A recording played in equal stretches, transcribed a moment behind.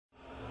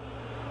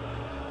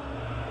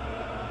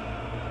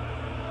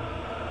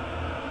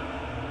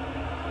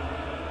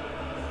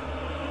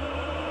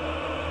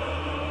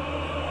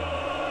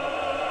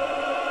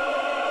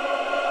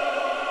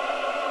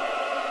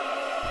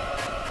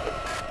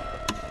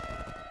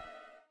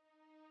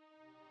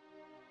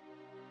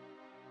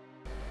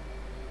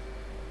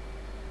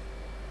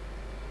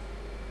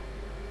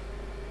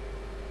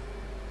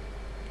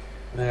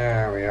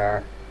There we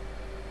are.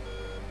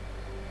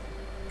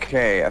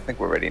 Okay, I think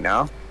we're ready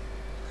now.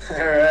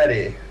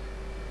 Alrighty.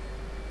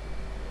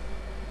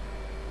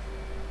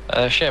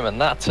 Sherman,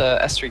 that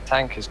S3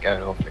 tank is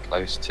going awfully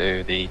close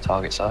to the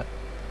target site.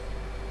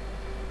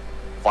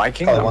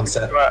 Viking? Probably one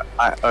set. Yeah,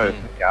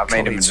 I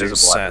made him invisible, I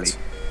set. believe.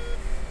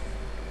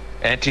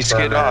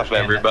 Anti-skid off, in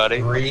everybody.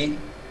 3,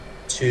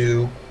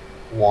 2,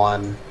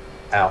 1,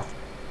 out.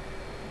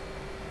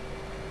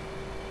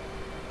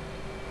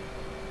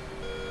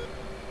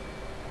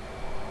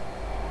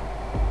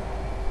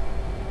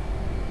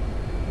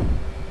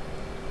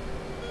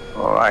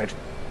 Alright.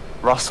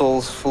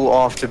 Russell's full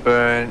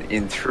afterburn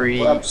in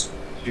 3, Whoops.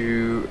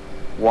 2,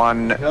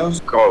 1, Nose.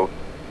 go.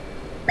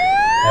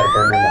 Had a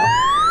burner now.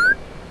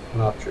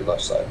 I'm off to your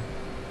left side.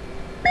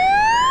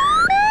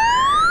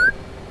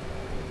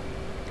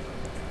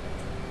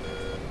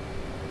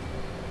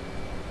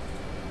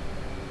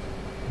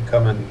 I'm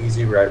coming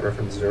easy right,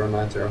 reference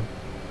 090.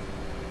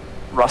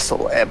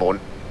 Russell, airborne.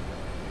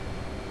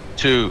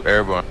 2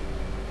 airborne.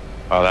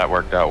 Oh, that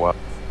worked out well.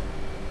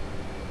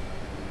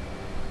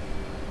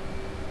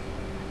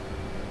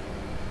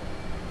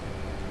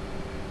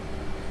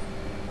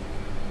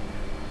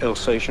 Hill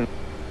station.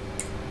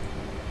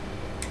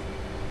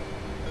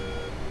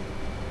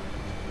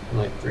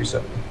 Like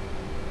 370.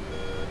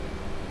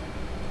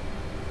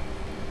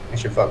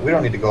 Actually, fuck. We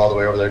don't need to go all the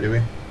way over there, do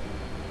we?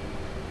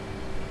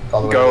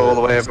 Go all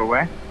the way over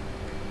where?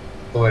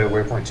 All the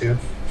way to waypoint 2.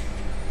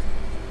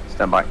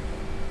 Stand by.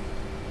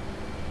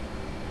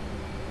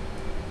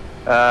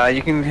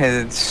 You can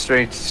head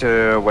straight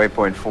to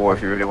waypoint 4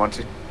 if you really want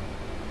to.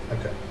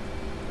 Okay.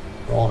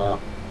 Rolling out.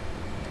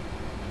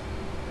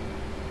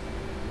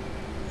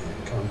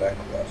 And coming back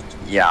left.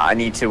 Yeah, I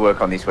need to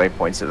work on these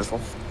waypoints a little.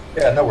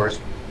 Yeah, no worries.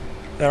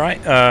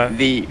 Alright,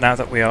 now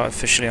that we are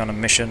officially on a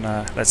mission,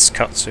 let's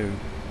cut to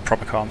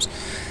proper comms.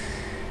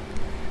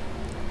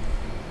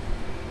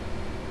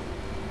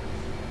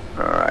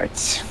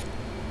 Alright.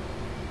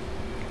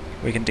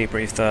 We can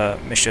debrief the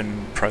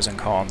mission pros and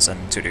cons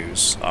and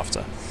to-dos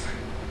after.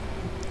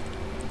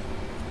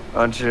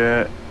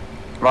 Roger.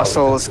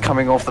 Russell is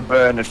coming off the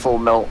burn at full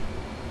melt.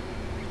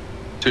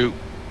 2.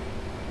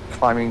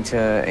 Climbing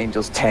to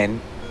Angels 10.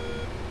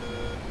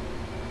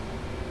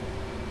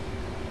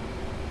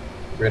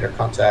 Radar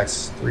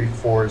contacts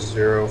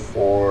 340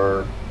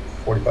 for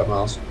 45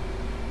 miles.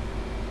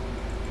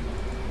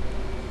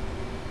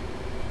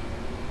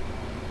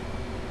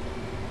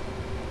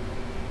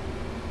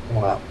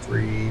 One out,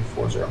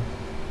 340.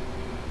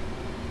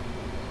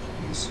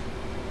 Jeez.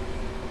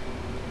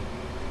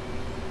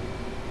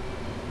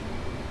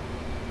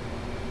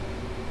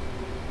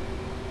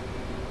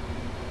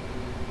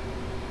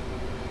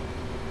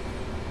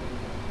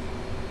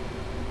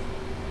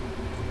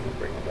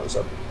 Bring my nose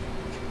up.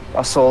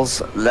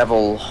 Russell's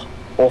level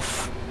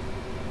off.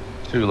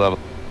 2 level.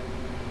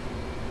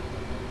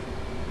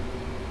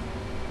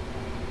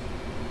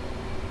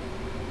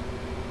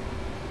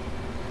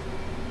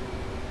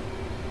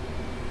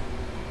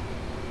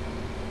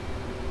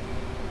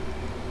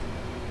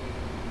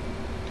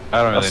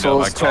 I don't really know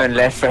my Russell's turn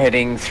left for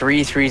heading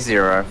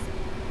 330.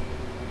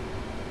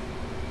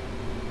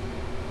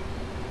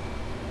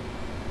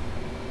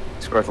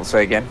 Squirtle will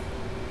say again.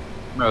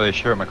 I'm not really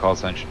sure what my call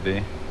sign should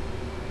be.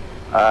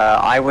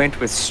 I went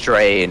with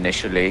Stray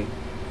initially.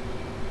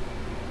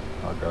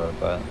 I'll go with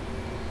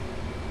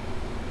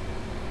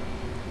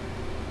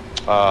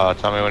that.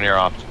 Tell me when you're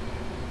off.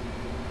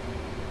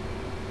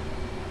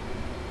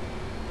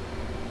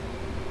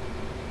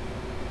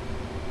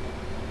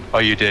 Oh,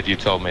 you did. You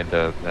told me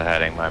the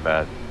heading. My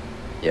bad.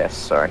 Yes,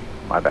 sorry.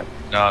 My bad.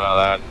 No,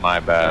 that's my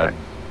bad.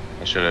 Right.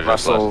 I should have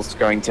just Russell's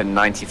going to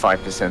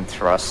 95%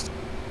 thrust.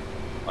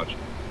 listened.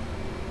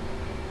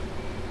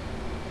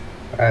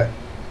 Alright.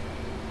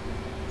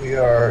 We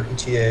are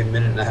ETA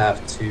minute and a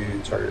half to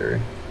target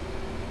area.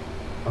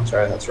 I'm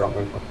sorry, that's wrong.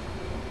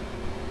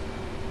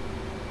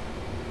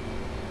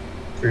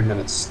 3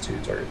 minutes to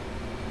target.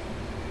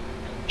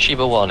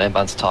 Shiba 1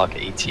 inbound to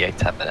target ETA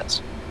 10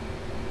 minutes.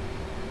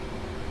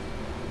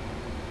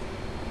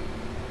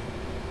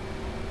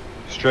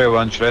 Stray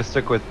 1, should I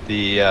stick with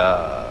the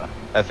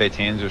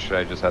F-18s or should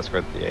I just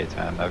escort the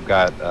A-10? I've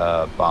got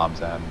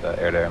bombs and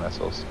air-to-air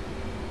missiles.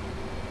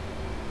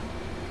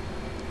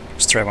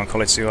 Stray 1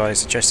 College 2, I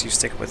suggest you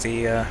stick with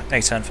the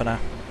A10 for now.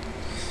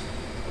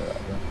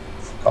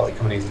 Collie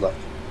coming easy left.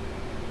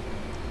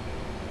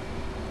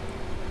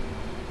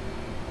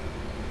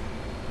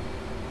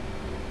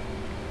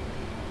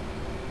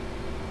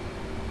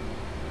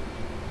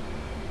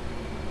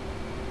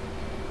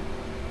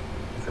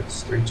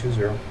 It's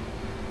 320.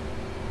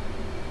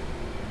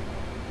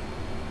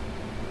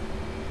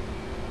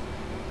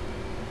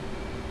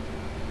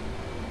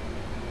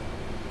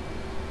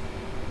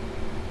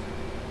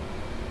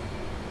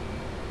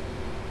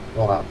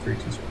 Roll out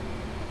 320.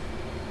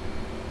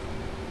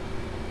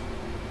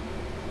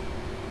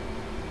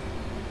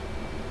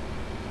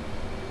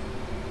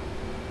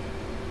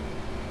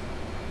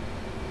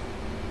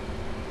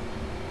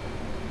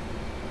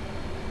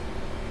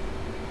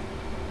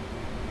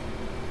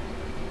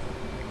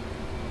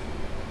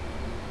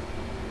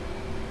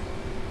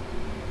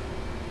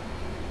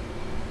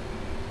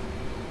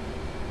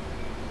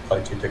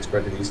 Collie 2 takes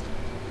spread to the east.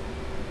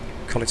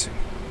 Collie 2.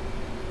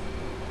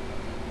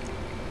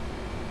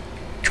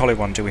 Collie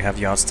 1, do we have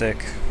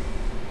yardstick?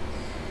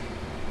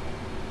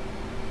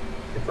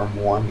 From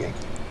 1 Yankee.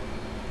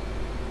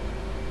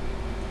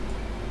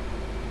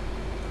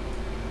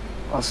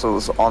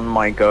 Russell's on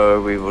my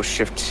go. We will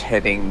shift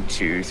heading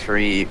to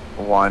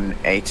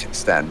 318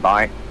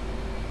 standby.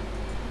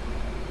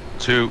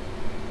 2.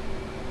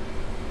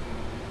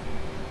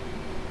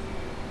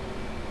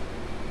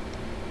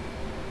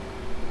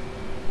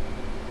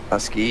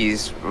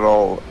 Huskies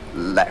roll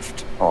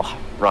left. Or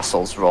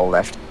Russell's roll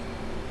left.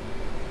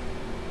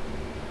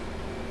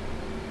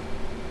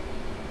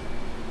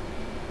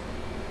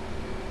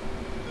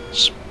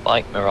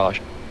 Spike Mirage.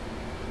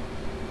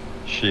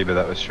 Sheba,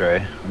 that was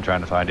Stray. I'm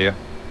trying to find you.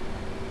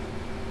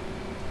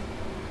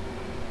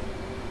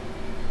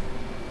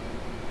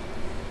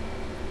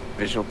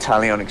 Visual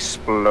tally on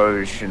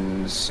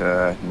explosions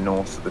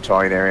north of the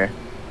target area.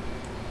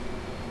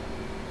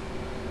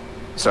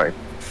 Sorry.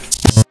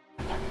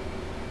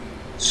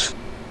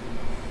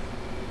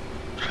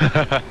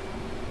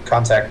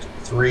 Contact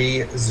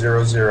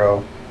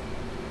 300.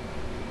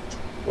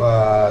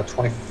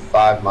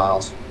 25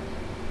 miles.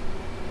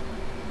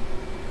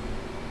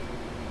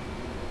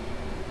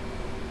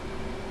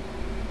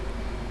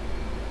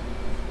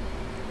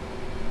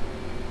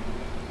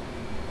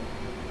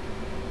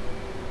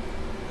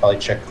 Probably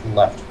check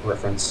left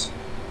reference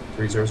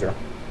 300.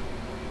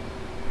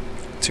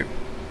 2.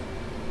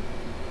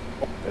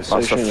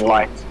 Lots of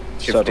flight.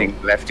 Shifting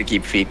left to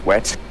keep feet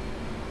wet.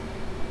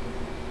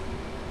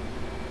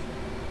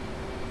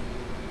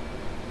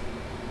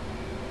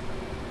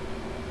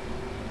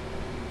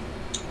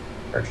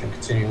 Correction,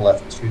 continuing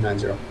left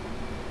 290.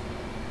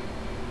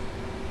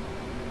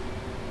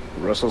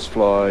 Russell's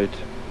flight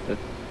at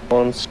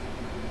once.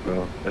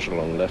 No,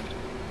 echelon left.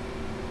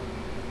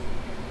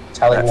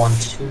 Tally Left. 1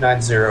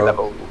 290.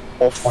 Level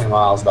off. 20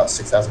 miles, about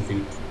 6,000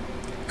 feet.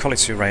 Collie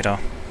 2 radar.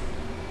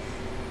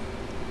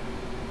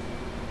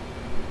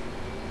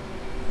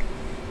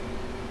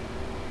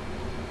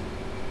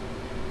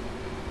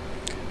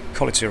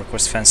 Collie 2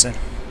 request fencing.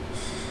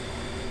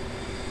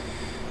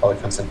 Probably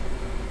fencing.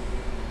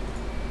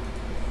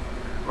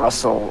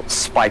 Russell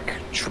Spike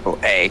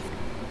AAA.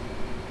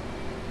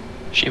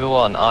 Sheba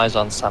 1, eyes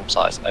on SAM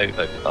sites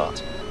over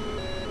Dart.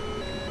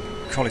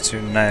 Collie 2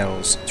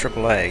 nails.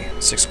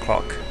 AAA, 6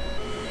 o'clock.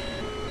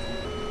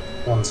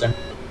 1 sim.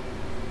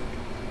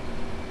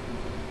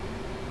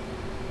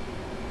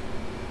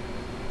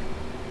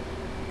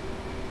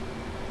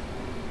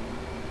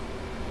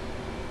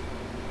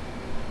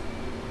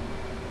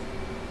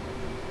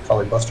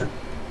 Collie Buster.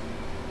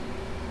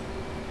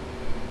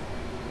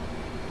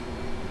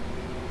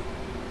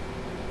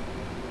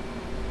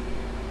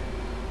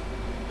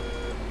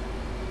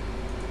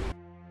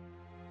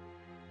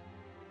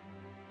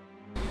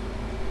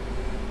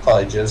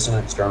 Collie Jizz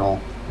and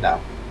external now.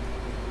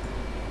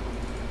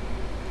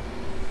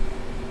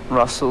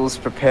 Russell's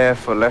prepare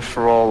for left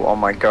roll on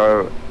my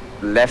go.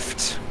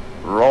 Left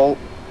roll.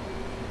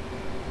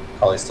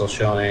 Collie still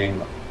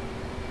showing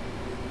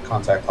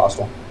contact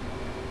hostile.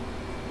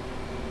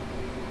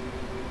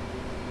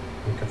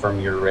 And confirm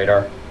your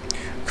radar.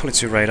 Collie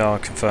 2 radar,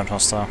 confirmed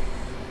hostile.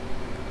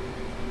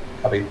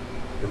 Copy.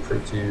 You're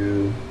approved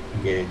to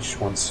engage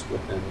once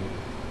within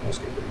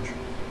escape range.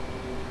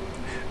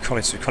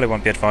 Collie 2, Collie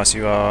 1, be advised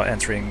you are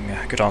entering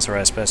Godata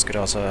airspace.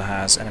 Godata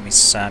has enemy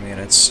SAM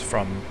units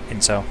from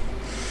Intel.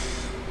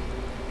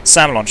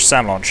 SAM launch,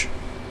 SAM launch.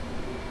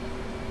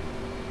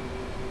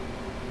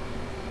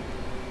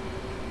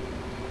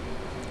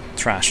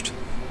 Trashed.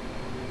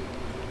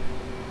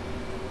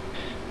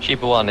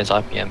 Sheba 1 is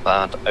IPM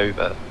bound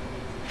over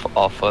for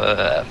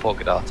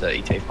Godata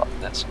ETA 5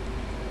 minutes.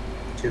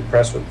 To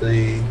press with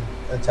the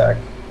attack,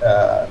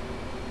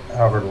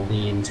 however,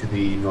 lean to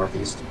the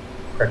northeast.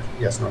 Correct?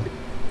 Yes, northeast.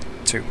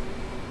 2.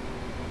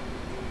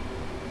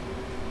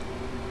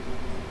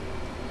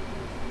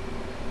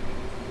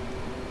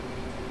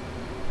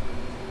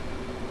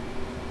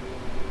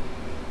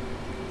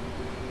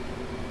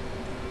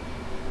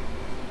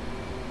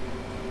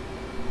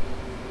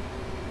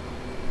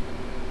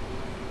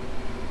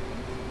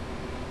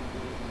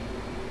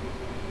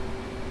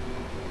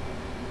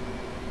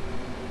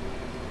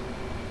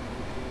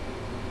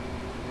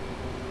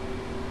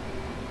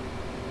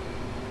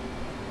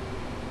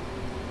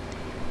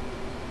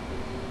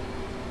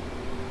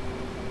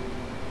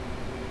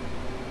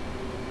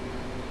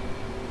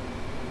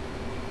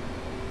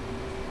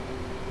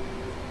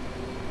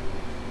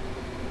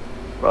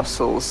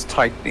 Russell's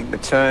tightening the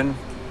turn.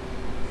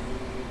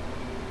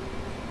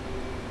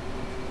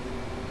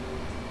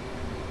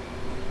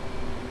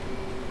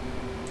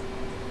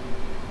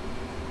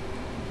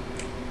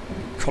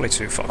 Collie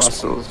 2, Fox.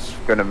 Russell's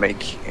going to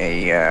make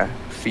a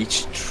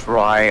feat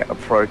try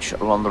approach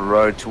along the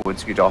road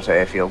towards Godata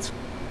Airfield.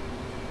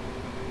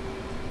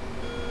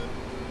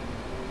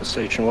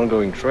 Station 1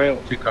 going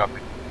trail. 2 copy.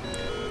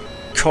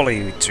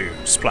 Collie 2,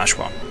 splash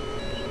 1.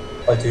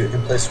 Collie 2,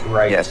 in place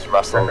right. Yes,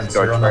 Russell's Reference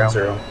go trail.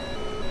 090.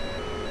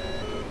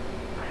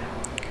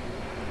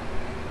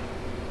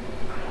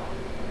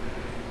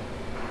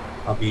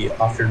 I'll be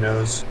off your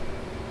nose,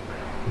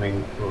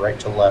 coming right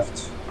to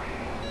left.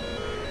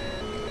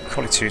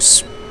 Collie 2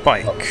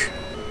 spike.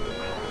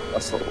 Oh.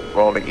 Russell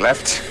rolling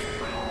left.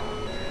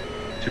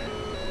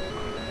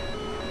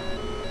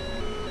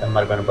 That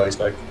might have been a buddy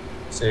spike.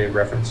 Say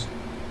reference.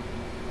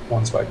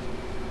 1 spike.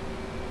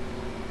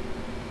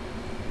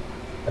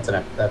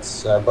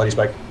 That's buddy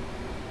spike.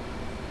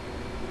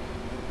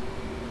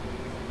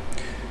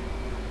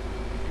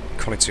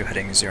 Collie 2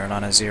 heading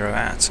 090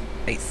 at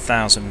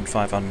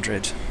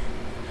 8,500.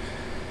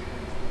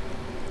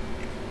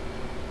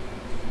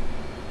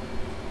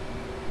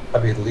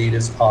 Probably the lead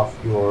is off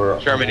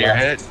your Sherman, you're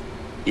left. hit.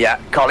 Yeah,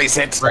 Collie's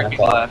hit. Breaking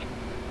o'clock. left.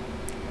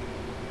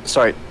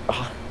 Sorry,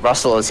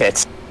 Russell is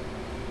hit.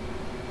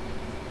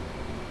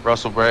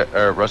 Russell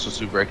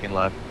 2 breaking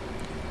left.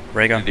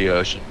 Ray In gun. the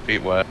ocean.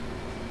 Feet wet.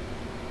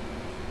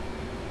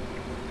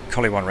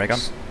 Collie 1 ray gun.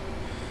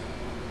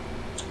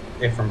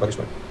 Yeah, from buddy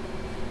spike.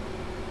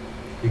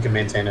 You can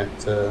maintain it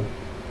to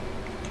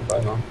keep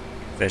eyes on.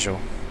 Visual.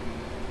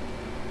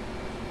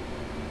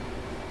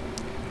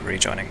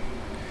 Rejoining.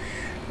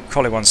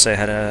 Collie 1 stay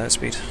ahead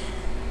speed.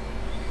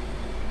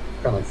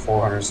 Currently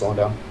 400 slowing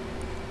down.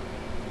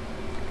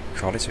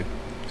 Collie 2.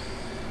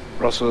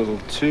 Russell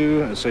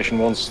 2, Station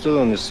 1 still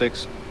on the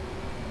 6.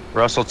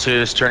 Russell 2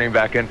 is turning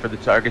back in for the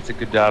targets at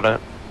good data.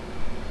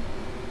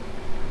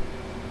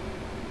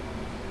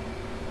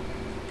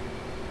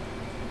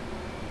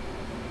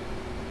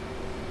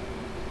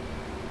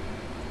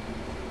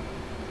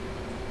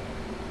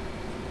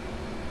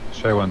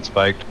 Shay 1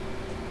 spiked.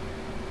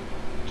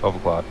 12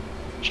 o'clock.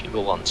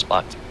 Shiba 1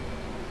 spiked.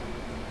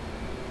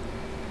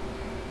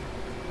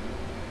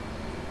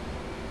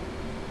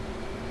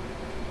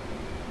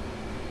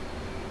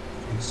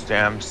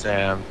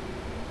 Sam.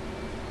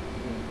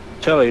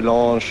 Telly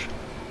launch.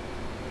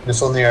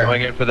 Missile in the air.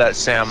 Going in for that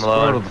Sam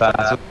low.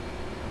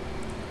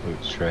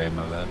 Oops, Shay,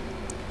 my bad.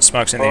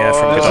 Smokes in the air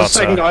from There's a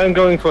second, Godata. I am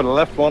going for the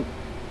left one.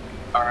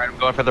 Alright, I'm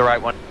going for the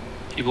right one.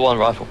 Shiba 1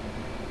 rifle.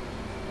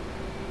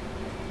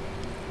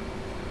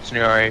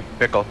 Scenario,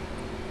 pickle.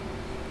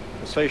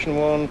 Station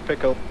 1,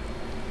 pickle.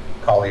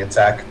 Collie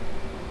attack.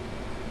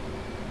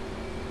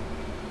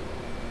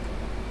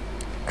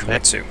 Collie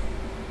 2.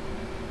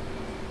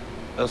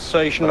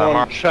 Station But I'm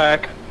 1,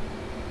 check.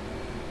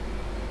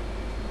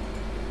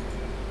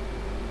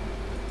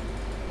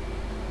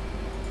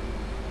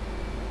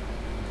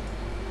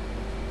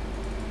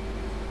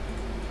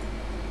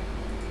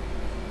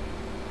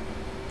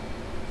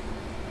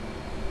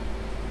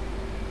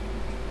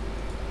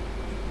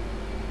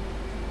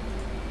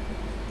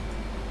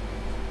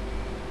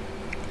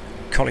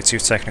 Collie 2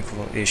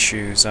 technical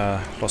issues,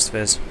 lost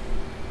viz.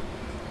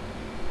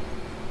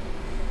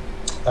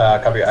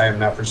 Copy. I am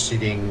now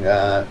proceeding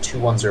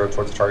 210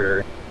 towards the target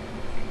area.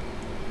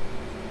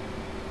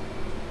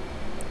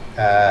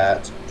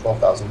 At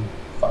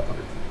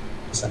 12,500.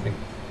 Descending.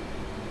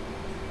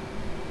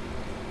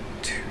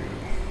 2.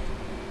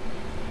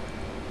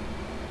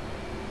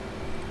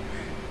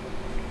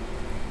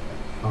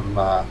 I'm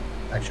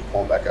actually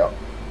pulling back out.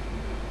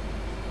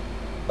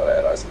 But I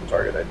had eyes on the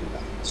target. I do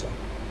nothing. So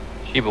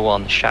Shiba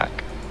 1 shack.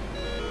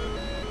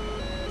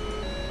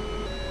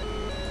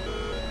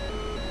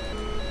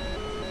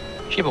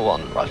 Shiba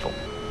 1 rifle.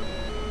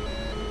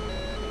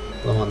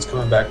 the one's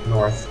coming back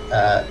north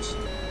at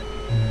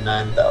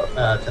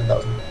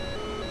 10,000.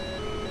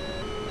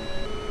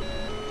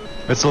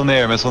 Missile in the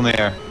air, missile in the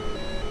air.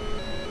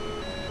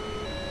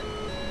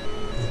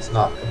 It's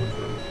not coming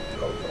from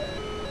Cobra.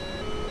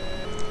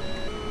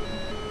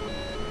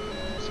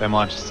 Same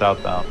launch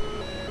southbound.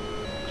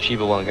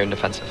 Shiba 1 going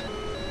defensive.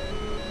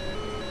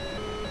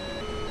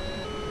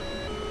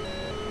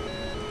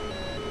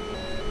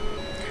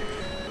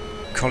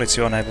 Collie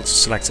 2 unable to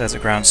select as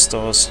ground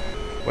stores.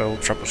 Will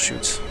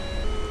troubleshoot.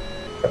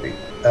 Copy.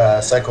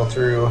 Cycle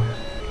through.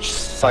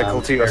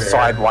 Cycle to your right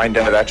there.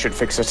 sidewinder, that should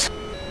fix it.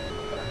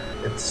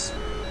 It's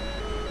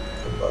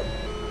a bug.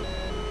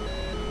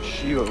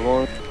 Shiva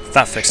 1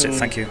 That fixed it,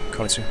 thank you,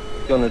 Collie 2.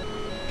 gonna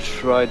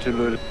try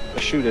to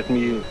shoot at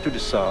me to the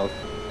south.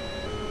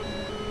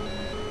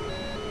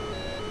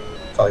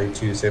 Call you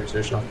to save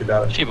position off your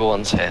data. Shiba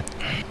 1's here.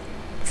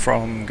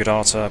 From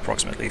Godata,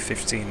 approximately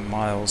 15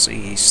 miles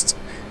east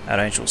at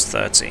Angels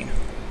 13.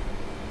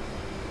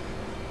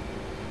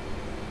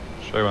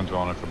 Shay 1's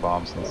rolling for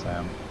bombs and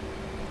Sam.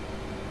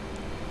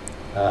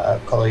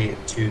 Call you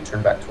to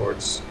turn back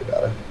towards your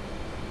data.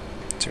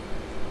 2.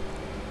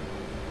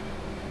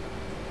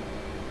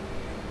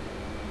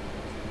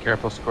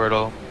 Careful,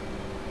 Squirtle.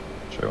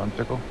 Shay 1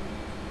 pickle.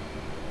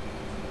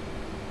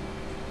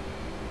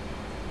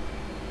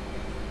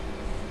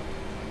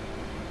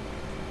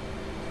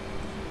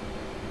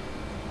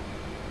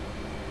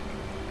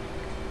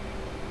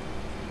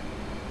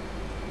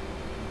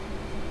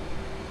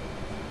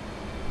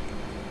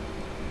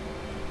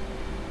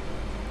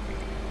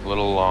 A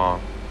little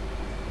long.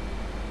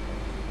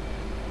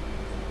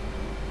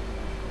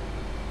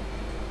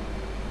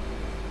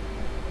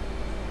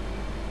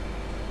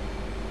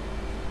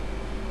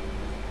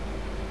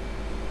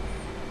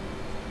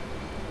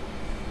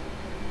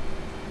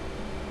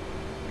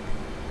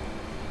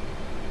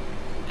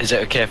 Is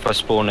it okay if I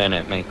spawn in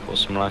it, make or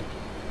something like?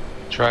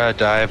 Try a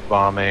dive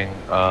bombing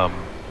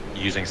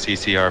using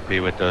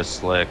CCRP with those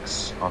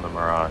slicks on the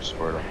Mirage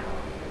sort of.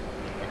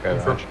 Okay,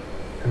 Confirm, Raj.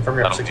 confirm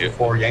your That'll do.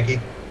 64 Yankee.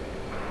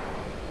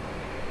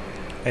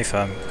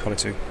 Affirm, Collie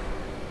 2.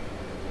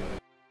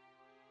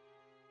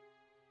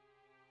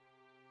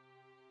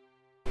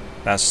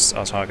 That's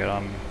our target.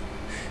 I'm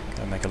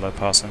gonna make a low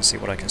pass and see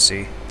what I can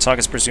see.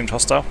 Target's presumed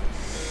hostile.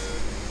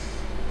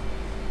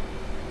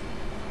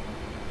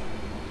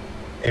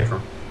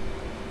 Affirm.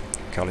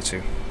 Collie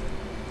 2.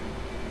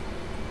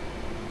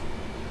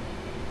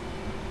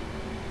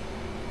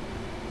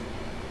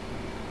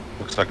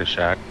 Looks like a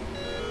shack.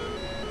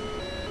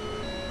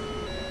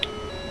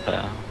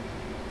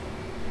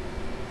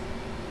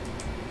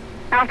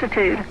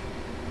 Altitude.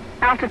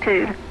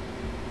 Altitude.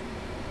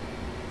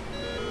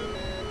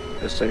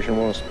 The station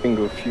was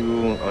bingo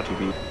fuel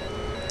RTB.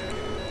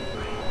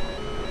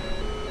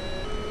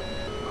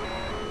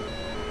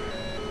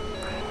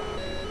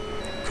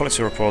 Collie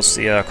 2 reports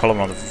the column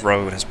on the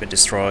road has been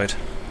destroyed.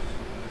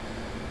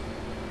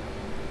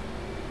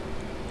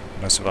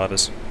 No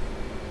survivors.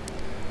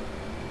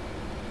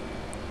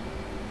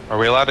 Are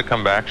we allowed to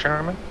come back,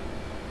 Sherman?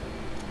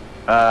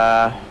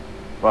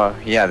 Well,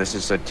 yeah, this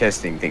is a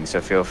testing thing, so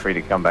feel free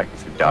to come back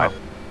if you die.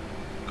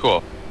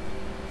 Cool.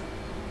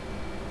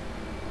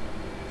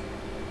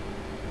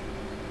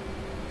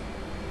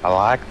 I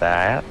like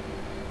that.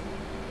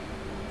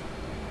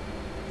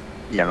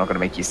 Yeah, I'm not going to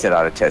make you sit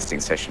out a testing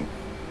session.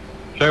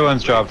 Stray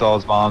One's dropped all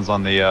his bombs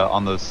on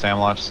the SAM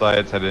launch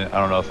sites. I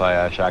don't know if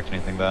I shacked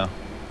anything though.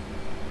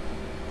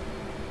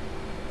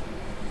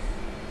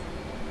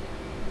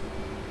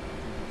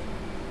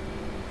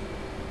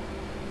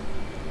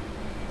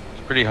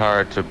 It's pretty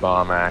hard to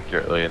bomb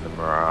accurately in the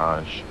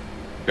Mirage. You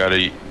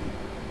gotta...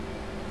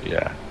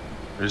 Yeah.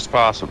 It's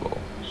possible.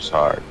 It's just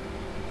hard.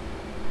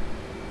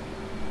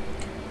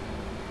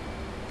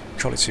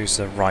 Collie 2 to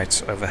the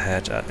right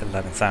overhead at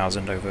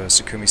 11,000 over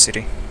Sukumi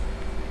City.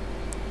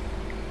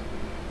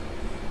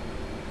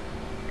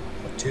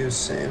 2,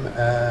 same.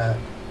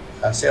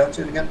 Say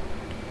altitude again.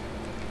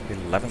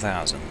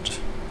 11,000.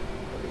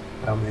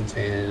 I'll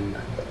maintain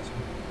 9,000.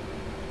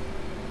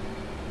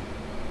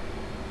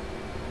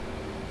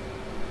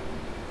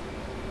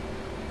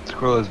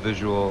 Squirrel is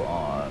visual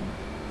on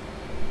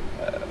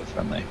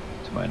friendly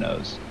to my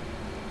nose.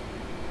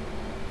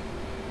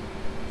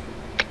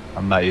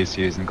 I'm not used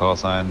to using call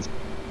signs.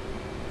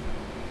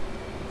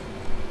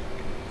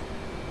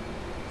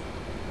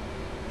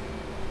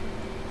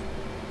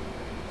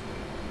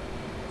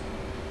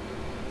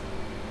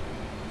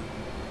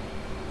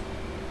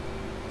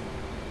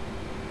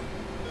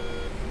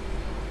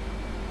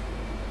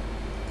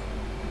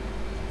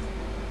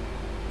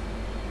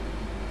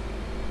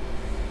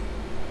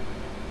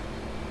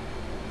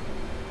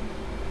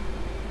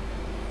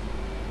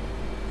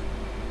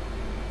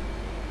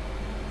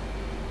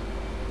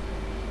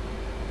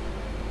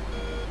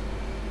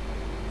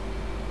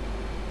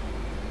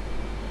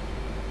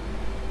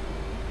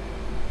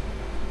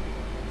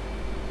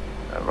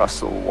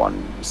 Russell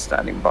 1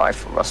 standing by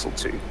for Russell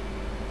 2.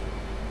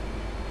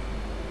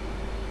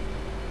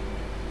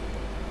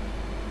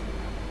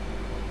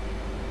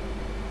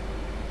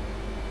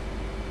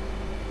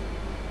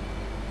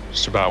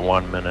 Just about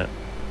 1 minute.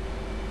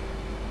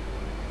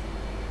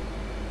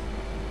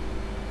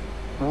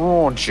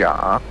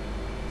 Roger.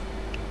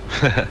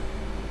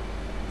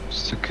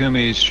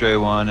 Sukumi, Stray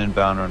 1,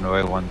 inbound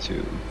runway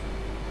 12.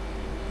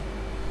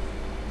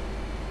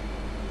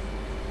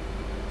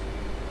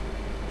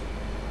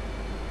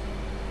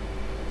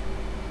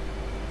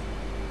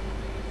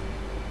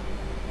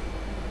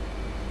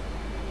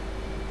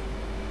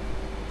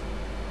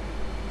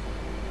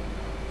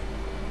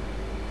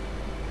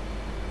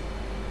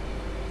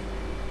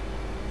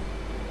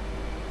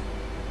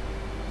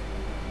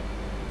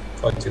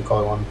 Flight 2,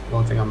 Collie 1. The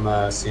only thing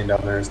I'm seeing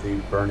down there is the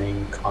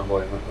burning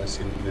convoy. I'm not really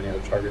seeing any other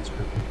targets or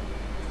anything.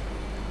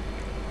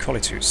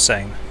 Collie 2,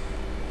 same.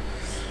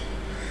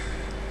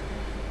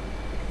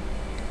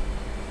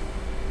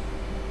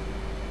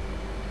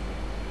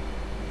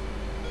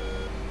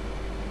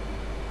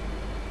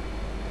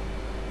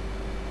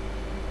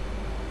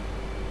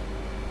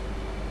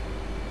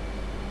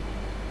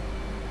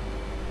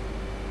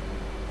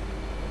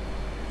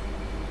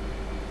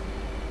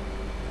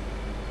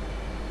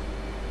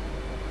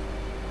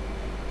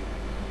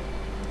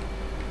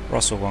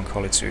 Russell 1,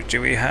 Collie 2.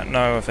 Do we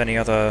know of any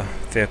other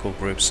vehicle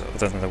groups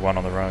other than the one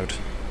on the road?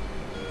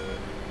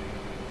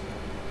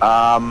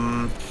 Let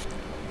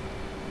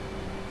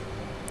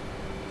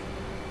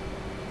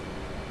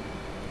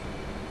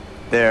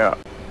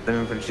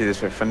me put it to you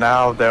this way. For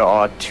now, there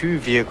are 2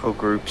 vehicle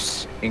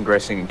groups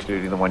ingressing,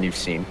 including the one you've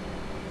seen.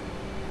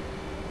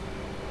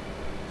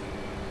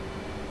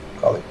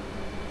 Collie.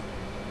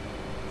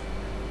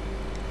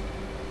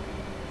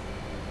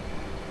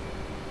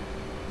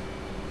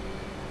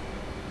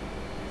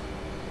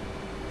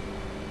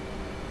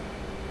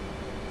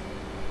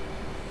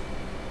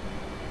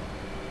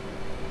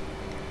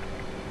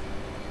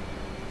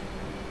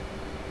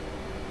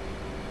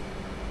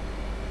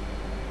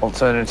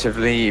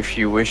 Alternatively, if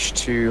you wish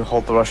to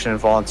hold the Russian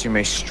advance, you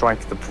may strike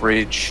the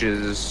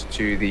bridges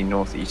to the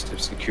northeast of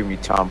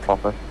Sukhumi town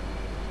proper.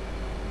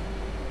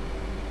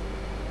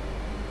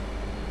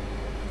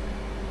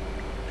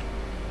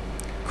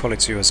 Collie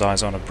 2 has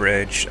eyes on a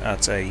bridge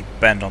at a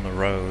bend on the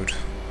road,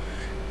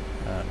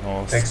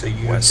 Makes a U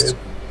northwest. shape.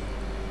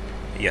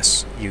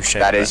 Yes,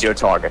 U-shaped. That is bend. your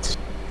target.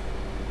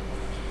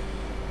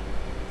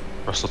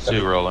 Russell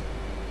 2 rolling.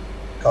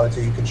 Collie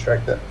 2, you can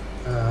strike that.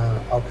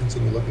 I'll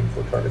continue looking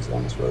for targets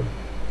along this road.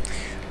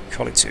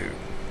 Collie 2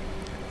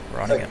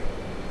 running Like- in.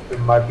 There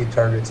might be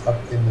targets up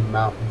in the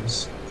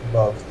mountains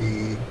above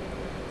the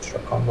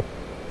truck convoy.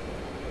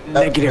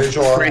 Negative.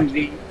 visual-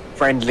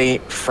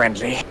 Friendly.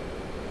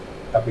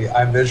 Copy.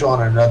 I'm visual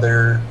on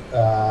another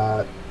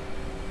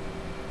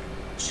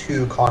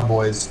 2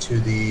 convoys to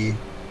the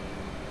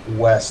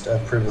west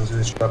of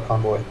previously struck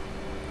convoy.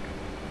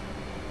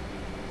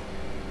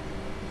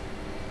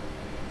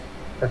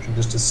 Actually,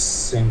 just a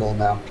single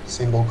now.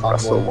 Single convoy.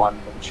 Russell 1,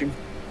 don't you?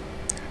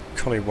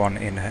 Collie 1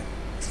 in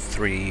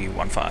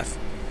 315.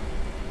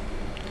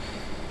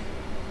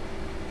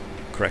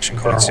 Correction,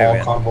 Collie 2 Confirm all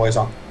in. convoys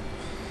on.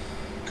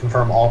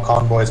 Confirm all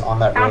convoys on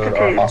that road are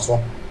Altitude.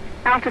 hostile.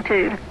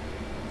 Altitude.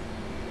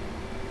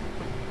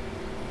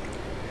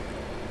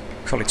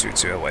 Collie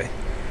 2 away.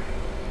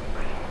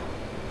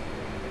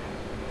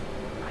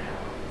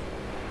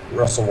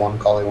 Russell 1,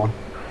 Collie 1.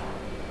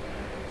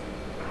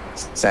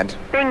 Send.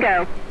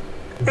 Bingo.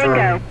 Confirm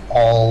Bingo.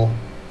 all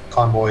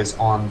convoys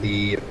on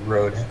the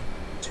road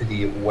to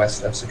the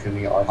west of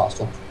Sukhumi are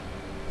hostile.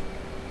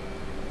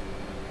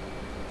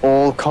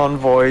 All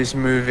convoys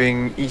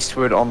moving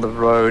eastward on the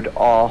road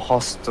are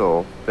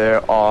hostile.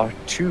 There are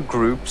 2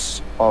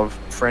 groups of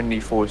friendly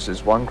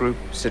forces. One group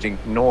sitting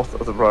north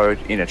of the road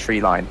in a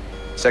tree line.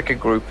 Second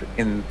group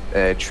in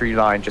a tree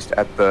line just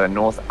at the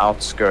north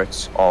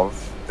outskirts of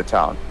the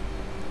town.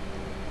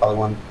 Collie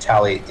 1,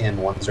 tally in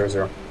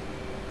 100.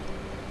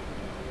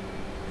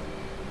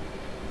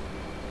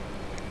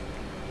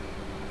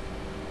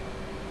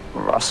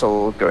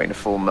 Russell going to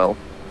full mill.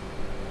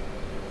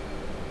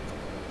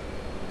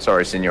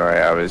 Sorry,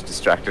 Signore, I was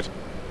distracted.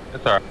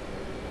 It's alright.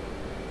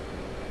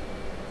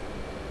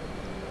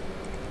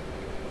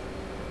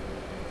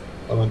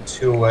 I went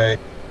 2 away.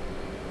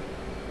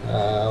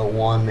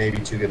 1, maybe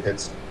 2 good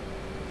hits.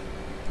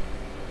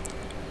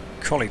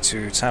 Collie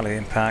 2 tally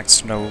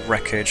impacts, no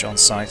wreckage on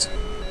site.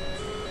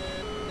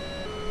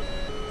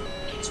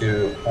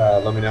 2,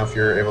 let me know if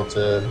you're able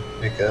to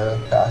make a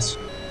pass.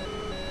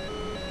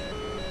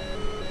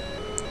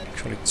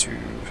 Collie 2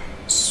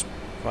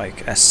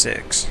 spike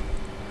S6.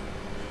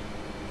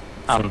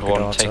 And From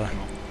one Godata. taken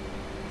off.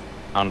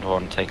 And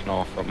one taken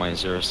off at my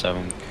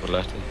 07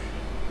 Roulette.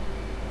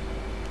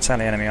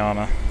 Tally enemy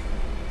armor.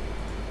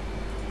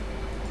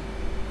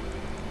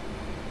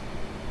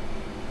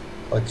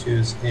 Collie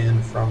 2's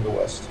in from the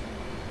west.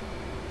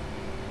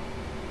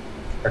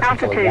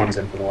 Actually, Collie Altitude. 1's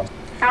in from the west.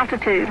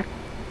 Altitude.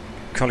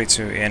 Collie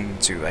 2 in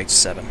to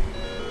 87.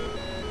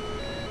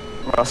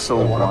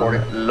 Russell One 1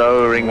 aboard.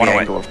 lowering One the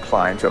away. angle of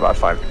climb to about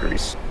 5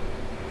 degrees.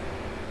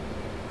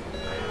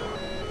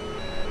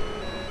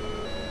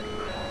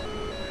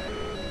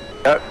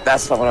 Oh,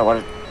 that's not what I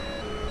wanted.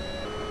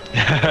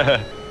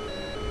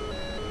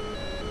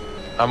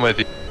 I'm with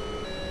you.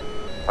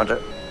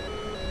 100.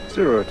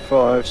 0 at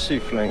 5, C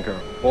flanker,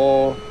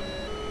 ball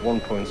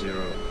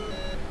 1.0.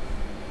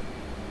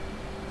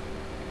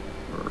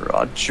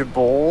 Roger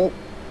ball.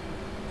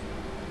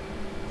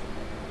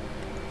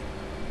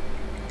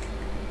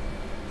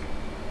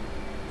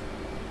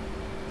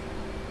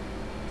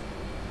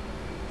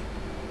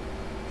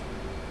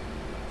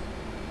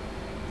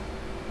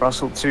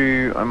 Russell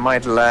 2, I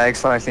might lag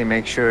slightly,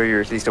 make sure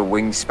you're at least a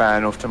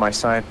wingspan off to my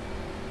side.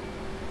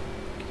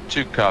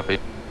 2 copy.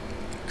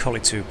 Collie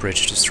 2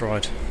 bridge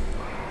destroyed.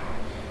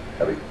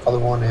 Copy. Collie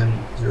 1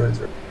 in 0.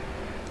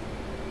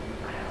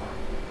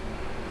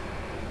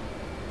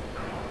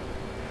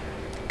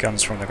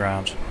 Guns from the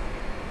ground.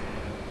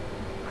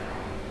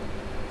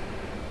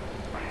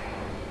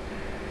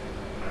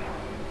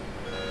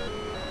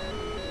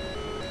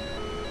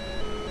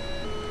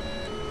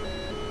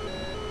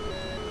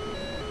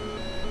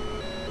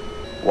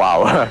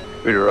 Wow,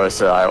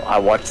 Rosa, I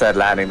watched that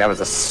landing. That was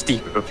a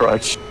steep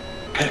approach.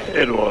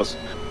 It was.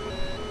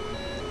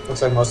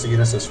 Looks like most of the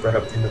units have spread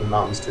up into the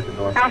mountains to the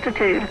north,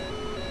 Altitude.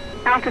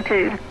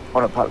 Altitude.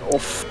 Autopilot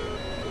off.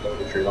 below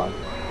the tree line.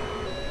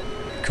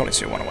 Collie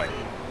 2 1 away.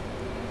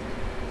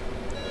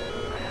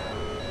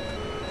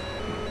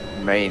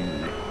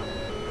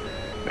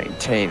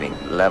 Maintaining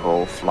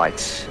level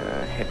flight,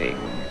 heading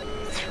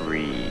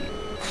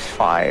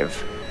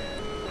 3-5.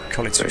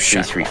 Collie 2 So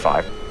shack.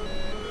 3-3-5.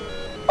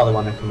 Collie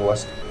 1 in from the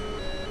west.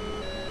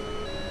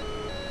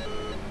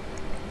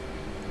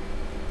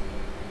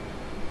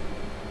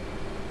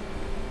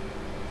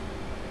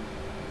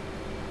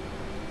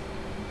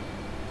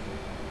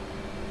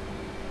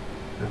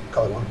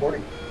 Collie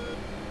 140.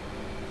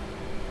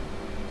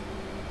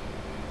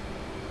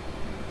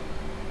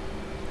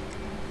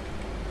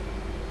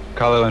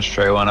 Carlo and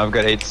Stray One. I've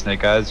got 8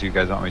 snake eyes. You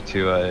guys want me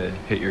to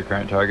hit your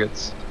current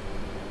targets?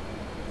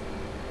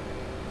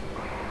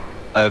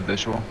 I have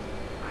visual.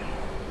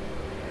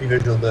 You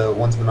visual the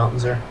ones in the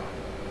mountains there?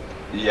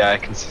 Yeah, I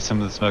can see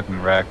some of the smoking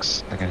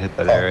wrecks. I can hit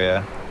that Oh.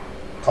 area.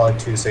 Call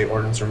 2 say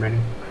ordnance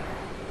remaining.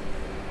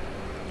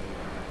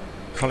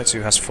 Collie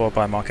 2 has 4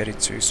 by Mark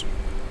 82s.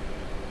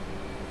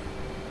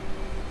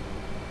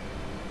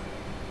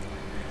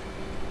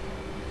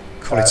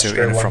 Collie 2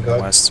 Stray in one, from go the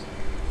ahead. west.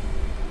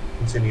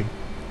 Continue.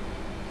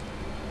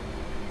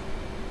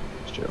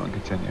 Stray One,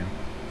 continue.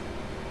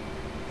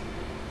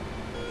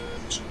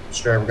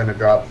 Stray, we're gonna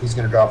drop. He's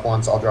gonna drop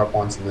once. I'll drop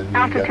once, and then you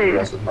get the Altitude.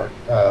 rest of Mark.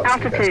 Snake eyes.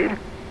 Altitude.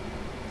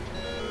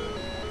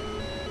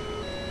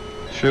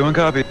 Stray One,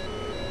 copy.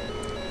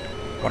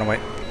 1 away.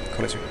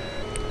 Collie 2.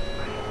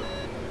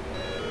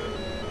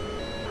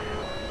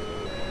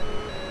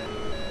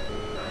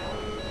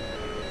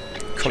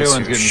 Stray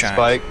One's getting shack.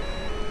 spiked.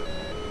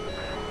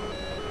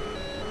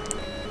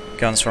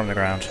 Guns from the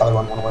ground. Other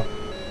one away.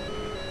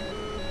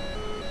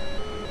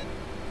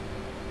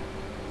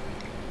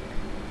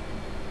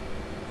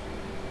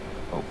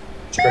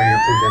 Stray, you're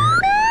approved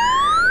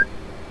in.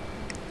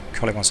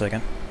 Collie 1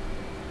 again.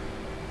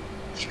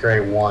 Stray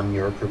 1,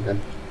 you're approved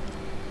in.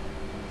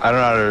 I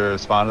don't know how to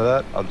respond to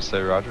that. I'll just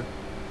say Roger.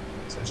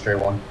 So Stray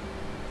 1.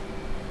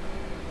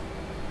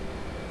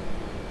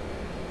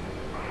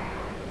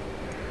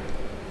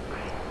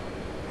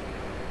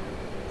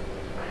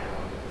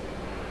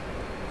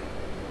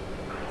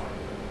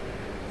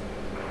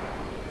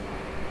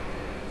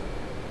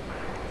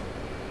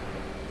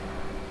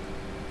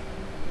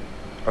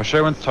 Are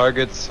Stray One's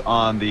targets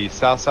on the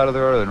south side of the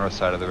road or the north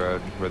side of the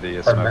road where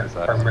the smoke is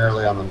at?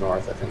 Primarily on the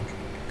north, I think.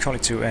 Collie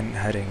 2 in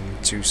heading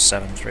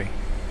 273.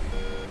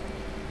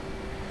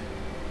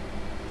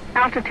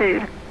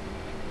 Altitude.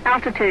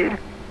 Altitude.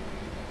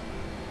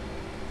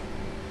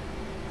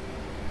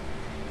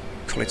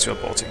 Collie 2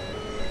 aborting.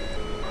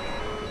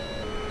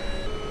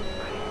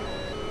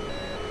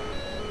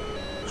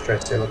 Stray,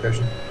 stay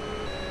location.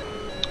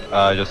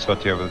 Just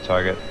swept you over the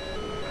target.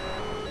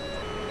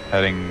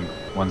 Heading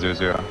 100.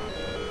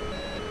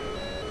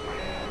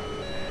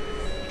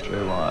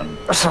 Stray One.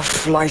 So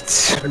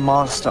flight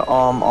master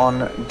arm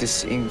on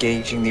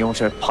disengaging the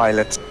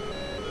autopilot.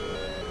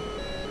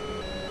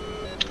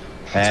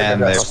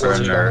 And they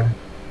burner.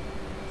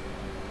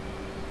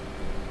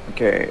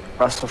 Okay,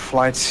 Russell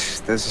flight.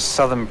 There's a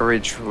southern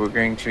bridge we're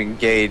going to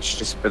engage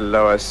just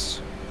below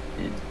us.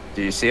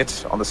 Do you see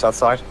it on the south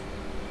side?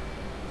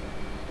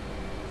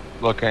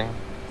 Looking.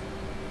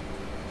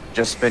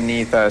 Just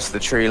beneath us, the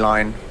tree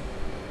line.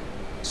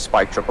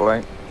 Spike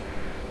AAA.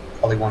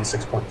 Probably 1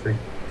 6.3.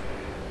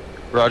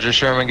 Roger,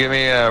 Sherman, give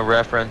me a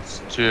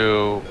reference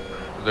to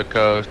the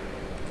coast.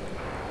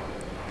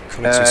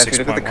 Collie 2 If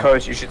you look at the 6.1.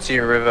 coast, you should see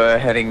a river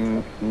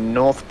heading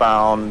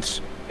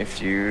northbound.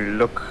 If you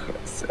look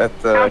at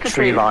the Altitude.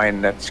 tree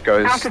line that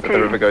the Altitude.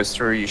 river goes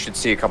through, you should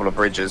see a couple of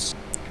bridges.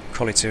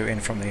 Collie 2 in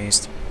from the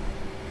east.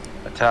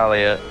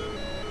 Italia.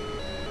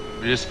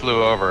 We just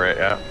flew over it,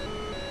 yeah.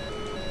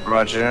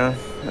 Roger.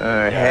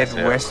 Head see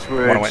it.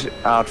 westward, One away.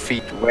 out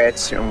feet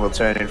wet, and we'll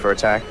turn in for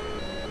attack.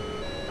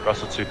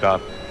 Russell 2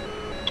 cop.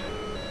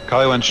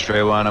 Collie 1,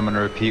 Stray One. I'm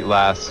gonna repeat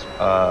last.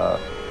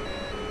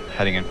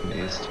 Heading in from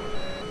the east.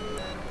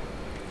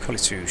 Collie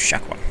 2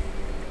 shack 1.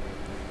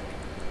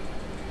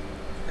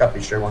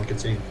 Copy, Stray 1,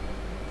 continue.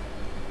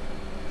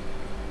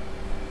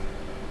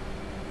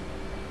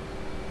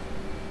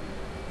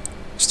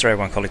 Stray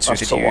 1, Collie 2,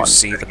 did Russell you 1,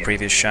 see the again.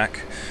 previous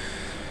shack?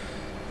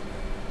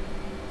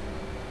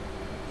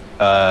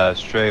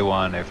 Stray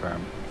One,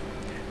 affirm.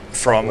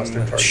 From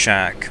Western target.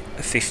 shack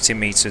 50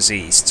 meters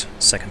east,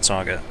 second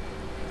target.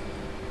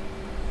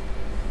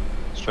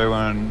 Stray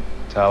One,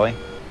 tally.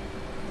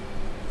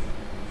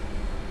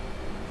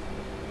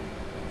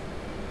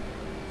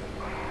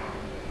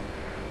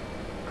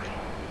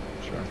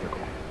 Sure, okay,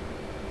 cool.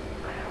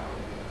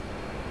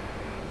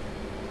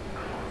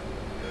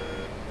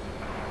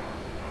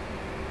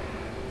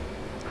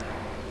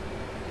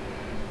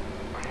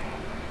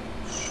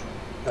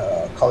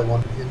 Collie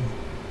 1 in.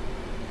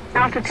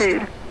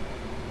 Altitude.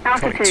 Collie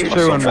 2 Altitude.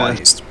 Stray one from the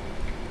west. east.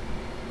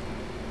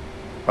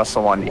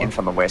 Russell 1 in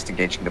from the west,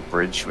 engaging the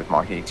bridge with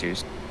Mark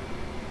 82s.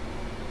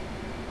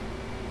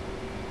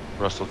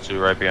 Russell 2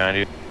 right behind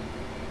you.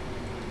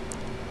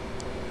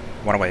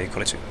 1 away,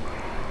 Collie 2.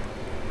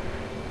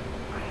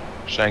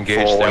 Should I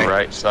engage Four the away.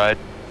 right side,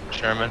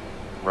 Sherman?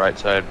 Right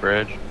side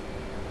bridge.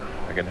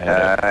 I can hit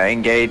it.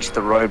 Engage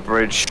the road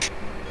bridge.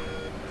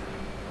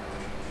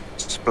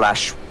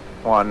 Splash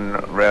 1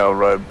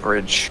 railroad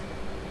bridge.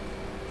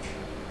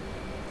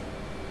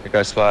 I think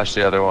I splashed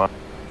the other one.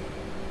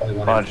 Collie 1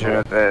 in.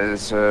 Roger,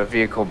 there's a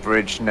vehicle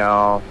bridge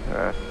now.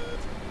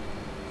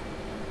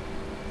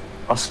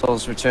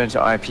 Hostiles return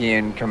to IP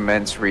and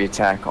commence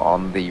re-attack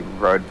on the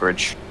road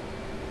bridge.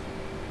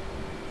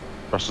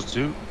 Russell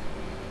 2.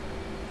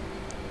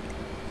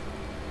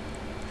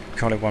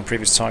 Collie 1,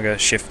 previous target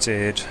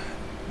shifted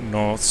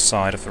north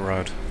side of the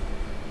road.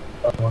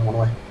 Collie 1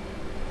 away.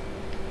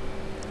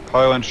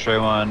 Collie 1, Stray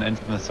One, in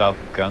from the south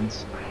with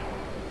guns.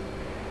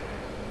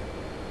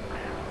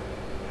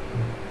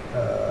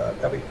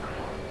 Copy.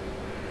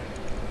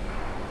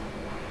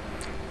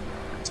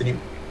 Continue.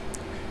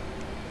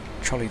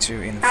 Charlie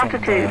 2 in from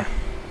Altitude. east.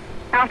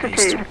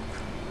 Altitude.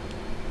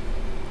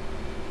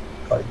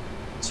 Copy.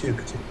 2,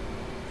 continue.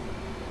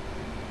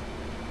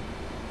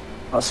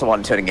 Russell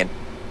 1 turning in.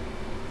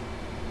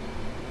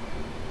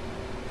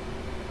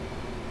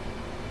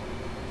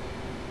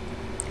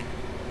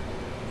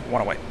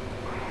 One away.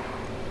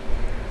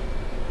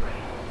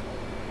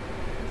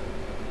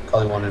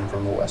 Calling 1 in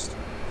from the west.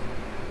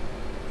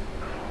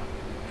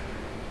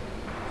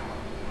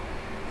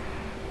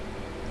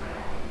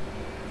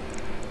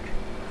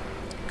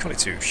 Charlie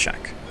 2,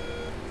 shack.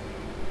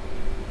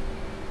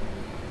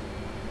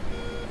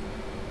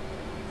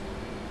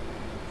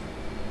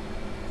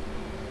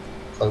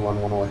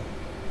 Calling 1 away.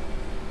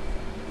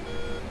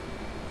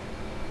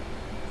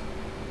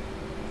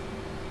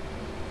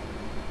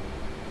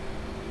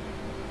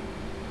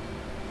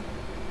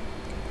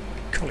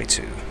 Collie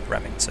 2,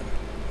 Remington.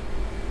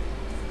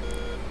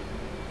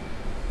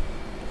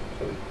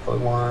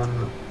 Calling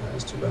 1,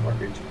 that's 2 by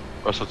marker 2.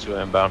 Russell 2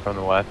 inbound from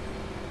the west.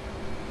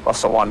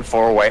 Russell 1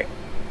 4 away.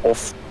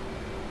 Off.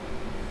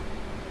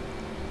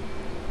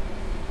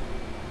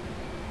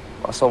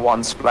 Russell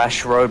 1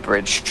 splash road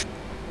bridge.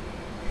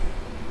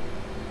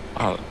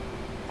 Oh,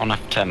 on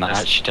F10 that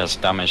actually does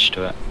damage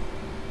to it.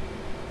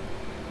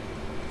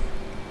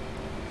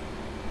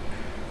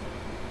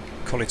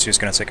 Collie 2 is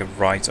going to take a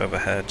right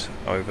overhead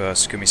over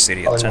Skumi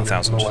City at Calling 1 in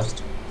from 10,000. the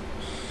west.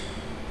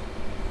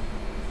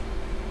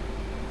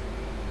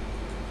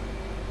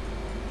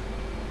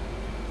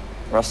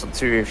 Russell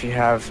 2, if you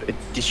have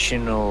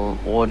additional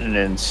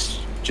ordnance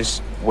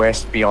just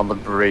west beyond the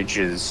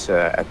bridges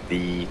at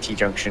the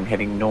T-junction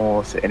heading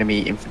north, enemy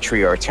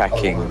infantry are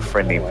attacking Oh,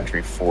 friendly oh,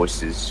 infantry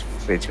forces,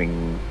 clear to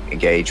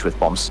engage with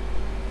bombs.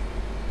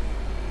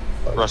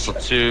 Calling Russell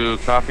check. 2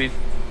 copied.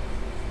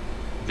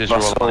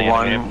 Visual Russell on the enemy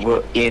 1 infantry.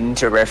 will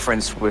into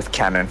reference with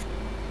cannon.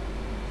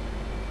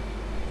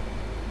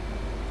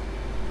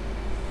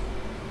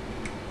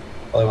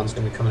 Calling 1's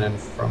going to be coming in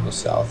from the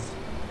south,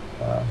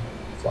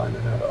 flying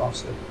in at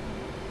offset.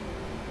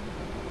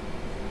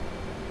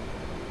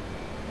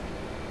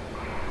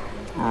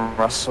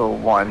 Russell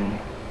 1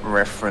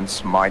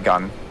 reference my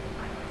gun.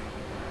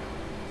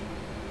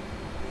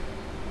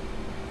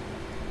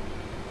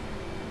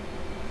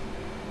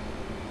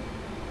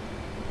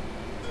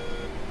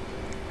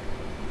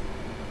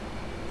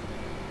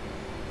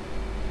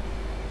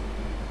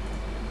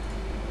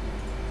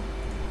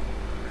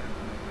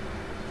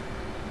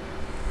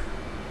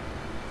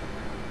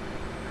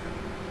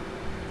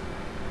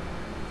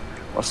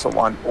 Russell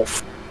 1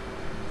 off.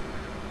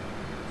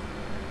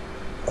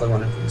 Calling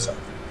 1 in from the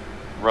south.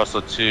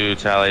 Russell 2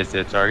 tallies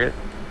the target.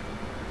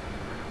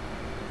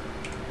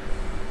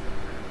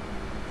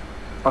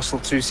 Russell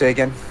 2 say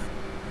again.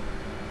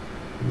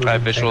 I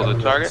visual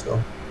the target.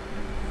 Still.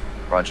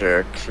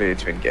 Roger, clear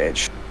to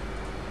engage.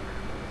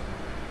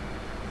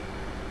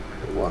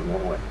 1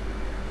 away.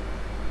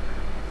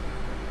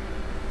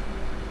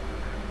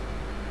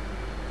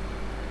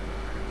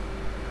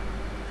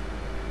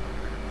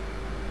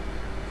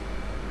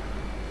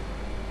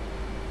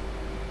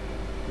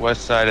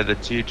 West side of the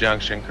T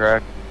junction,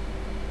 correct?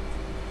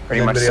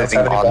 Pretty much Anybody else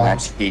sitting have any on that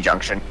bombs?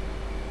 T-junction.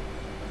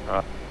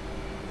 Does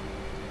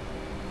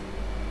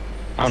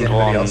And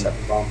anybody else one, have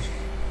any bombs?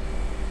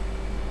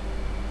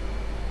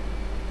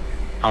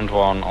 and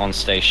one on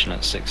station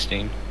at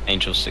 16.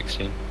 Angel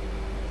 16.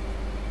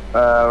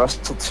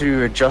 Russell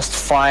 2, adjust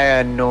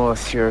fire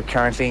north. You're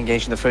currently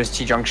engaged in the first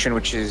T-junction,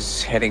 which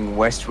is heading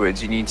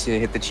westwards. You need to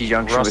hit the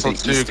T-junction with Russell an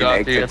 2 eastern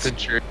got the exit.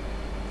 infantry.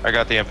 I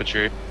got the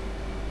infantry.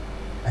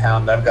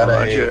 Hound, I've got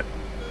Roger.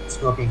 a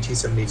smoking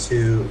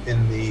T-72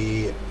 in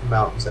the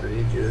mountains that I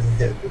need you to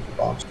hit with your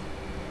bombs.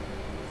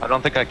 I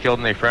don't think I killed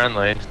any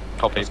friendly.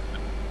 Copy.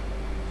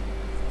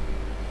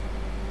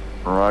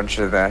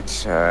 Roger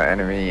that.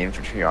 Enemy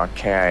infantry are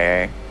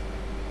KIA.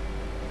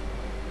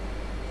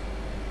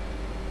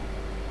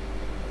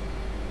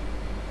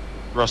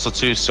 Russell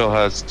 2 still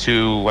has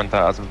 2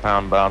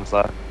 1,000-pound bombs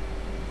left.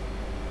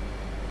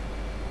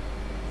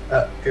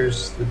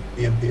 Appears the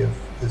BMP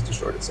has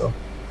destroyed itself.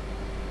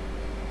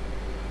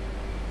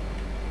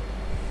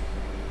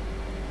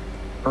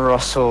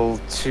 Russell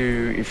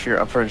 2, if you're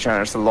up for a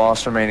challenge, the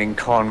last remaining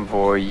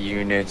convoy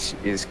unit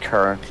is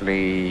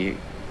currently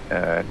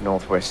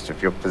northwest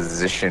of your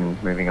position,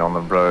 moving on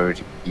the road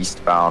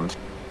eastbound.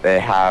 They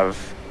have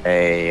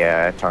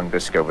a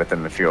Tunguska with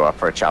them if you're up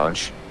for a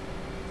challenge.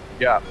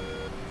 Yeah.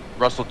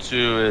 Russell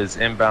 2 is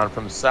inbound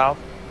from the south.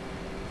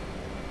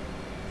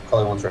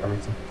 Calling 1's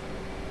Remington.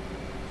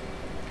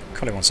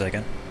 Collie 1 say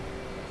again.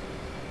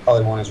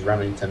 Calling 1 is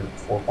Remington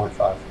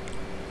 4.5.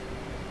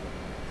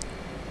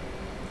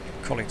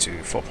 Collie 2,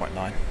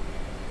 4.9.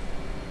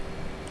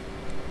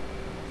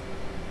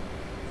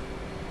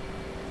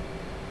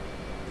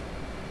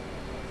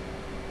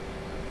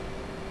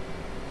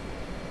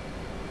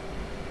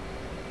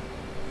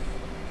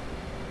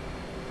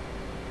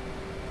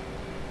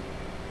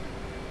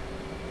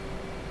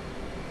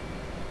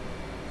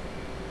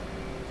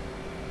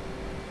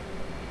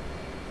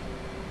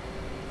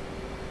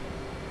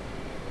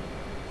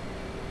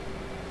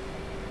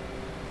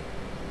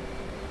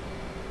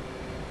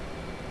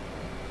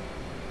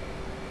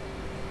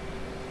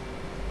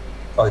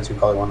 Collie 2,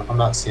 Collie 1. I'm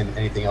not seeing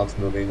anything else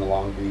moving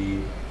along the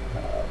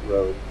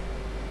road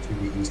to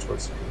the east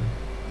towards the city.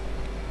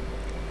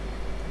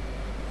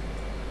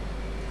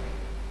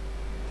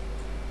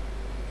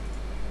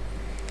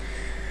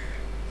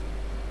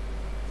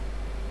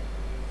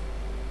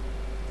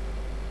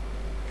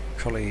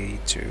 Collie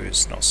 2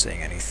 is not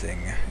seeing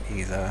anything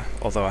either,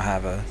 although I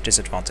have a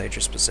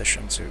disadvantageous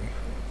position to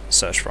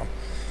search from.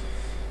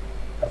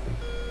 Copy.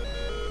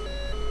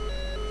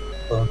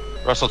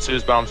 Russell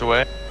 2's bombs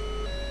away.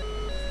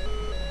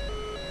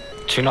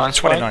 29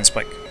 spike. 29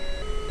 spike.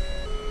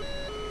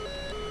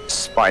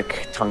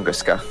 Spike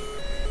Tunguska. I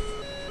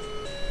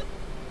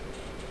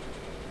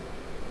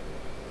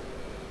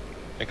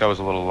think I was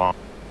a little long.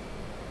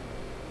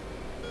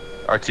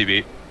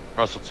 RTB.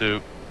 Russell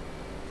 2.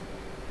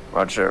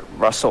 Roger.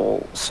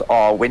 Russell's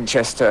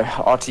Winchester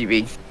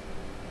RTB.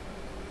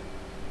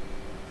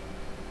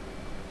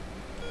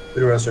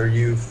 Russ, are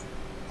you?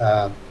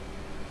 I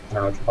don't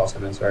know what your call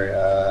sign is.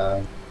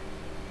 Sorry.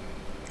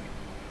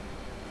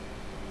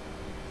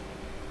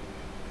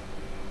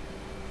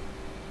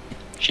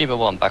 Shiba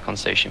 1 back on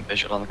station,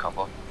 visual on the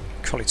convoy.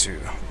 Collie 2,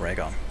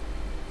 Raygon.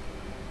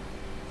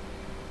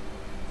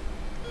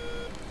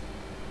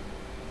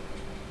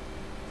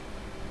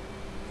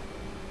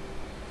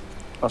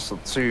 Russell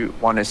 2,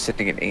 1 is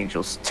sitting at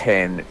Angels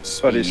 10, But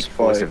speed it's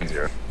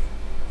 470.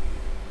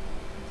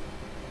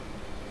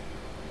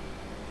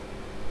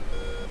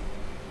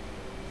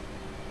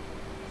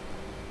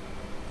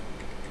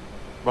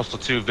 Russell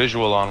 2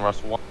 visual on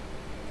Russell 1.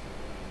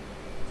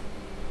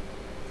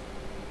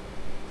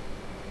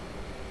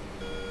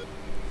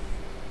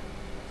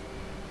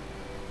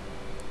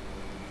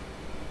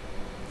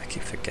 I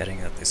keep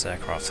forgetting that this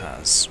aircraft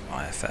has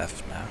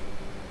IFF now.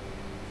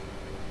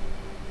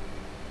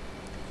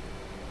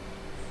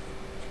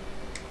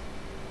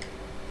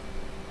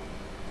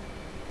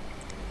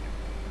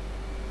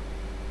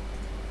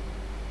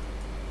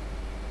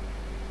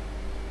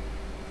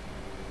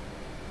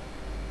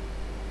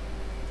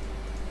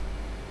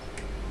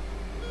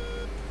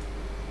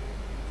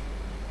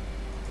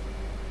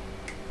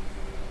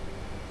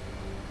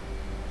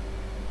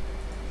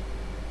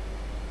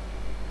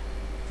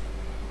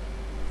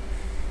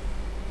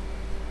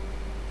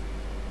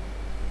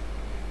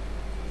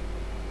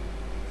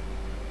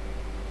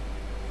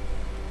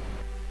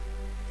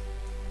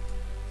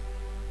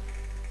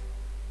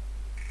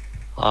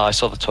 I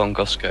saw the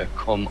Tunguska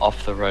come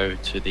off the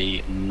road to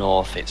the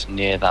north. It's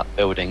near that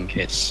building.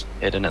 It's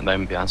hidden at the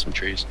moment behind some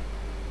trees.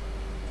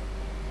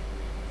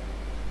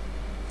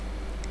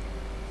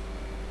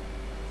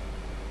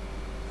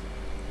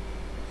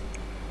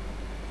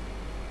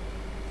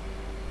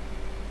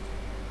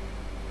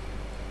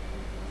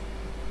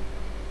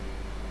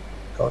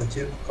 Collie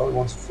 2, Collie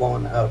 1's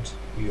flowing out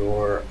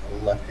your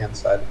left-hand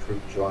side,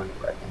 approved to join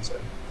right-hand side.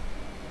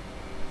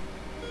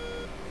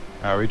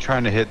 Are we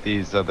trying to hit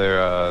these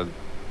other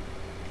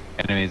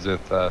enemies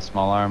with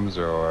small arms,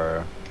 or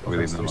are we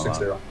leaving them alone?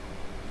 360.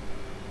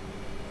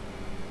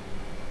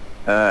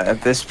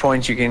 At this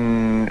point, you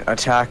can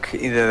attack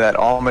either that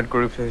armored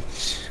group that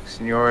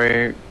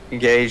Signore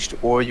engaged,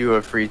 or you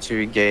are free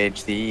to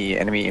engage the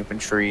enemy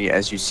infantry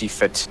as you see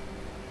fit.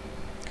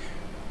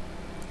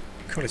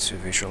 Collie 2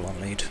 visual on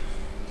lead.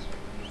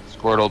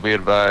 Squirtle, be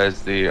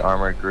advised, the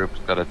armored group's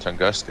got a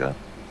Tunguska.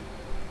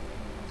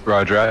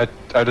 Roger.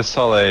 I just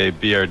saw a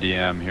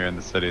BRDM here in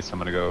the city, so I'm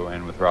gonna go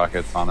in with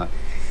rockets on it.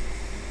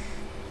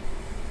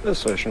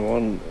 Station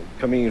 1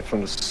 coming in from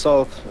the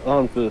south,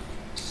 armed with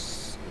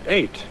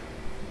 8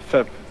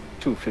 Feb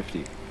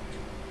 250.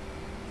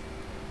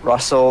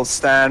 Russell,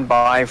 stand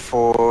by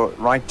for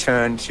right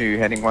turn to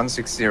heading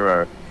 160.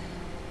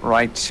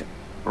 Right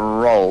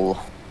roll.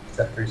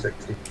 Set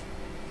 360.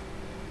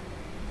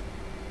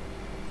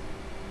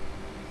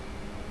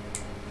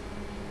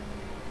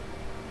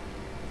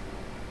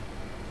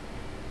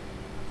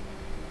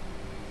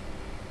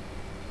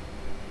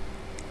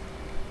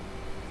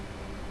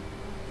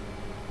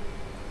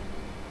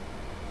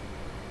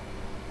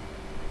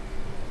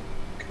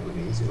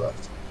 Coming easy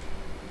left.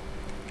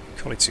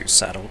 Collie 2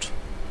 saddled.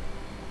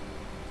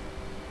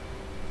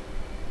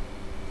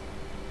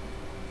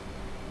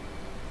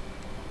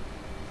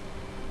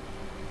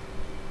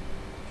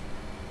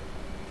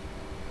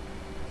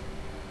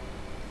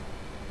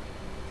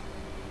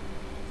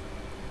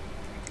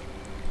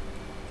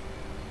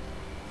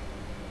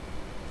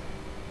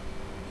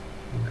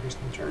 Increase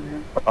the turn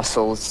here.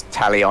 Russell's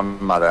tally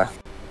on mother.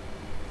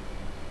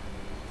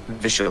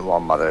 Visual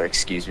on mother,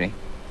 excuse me.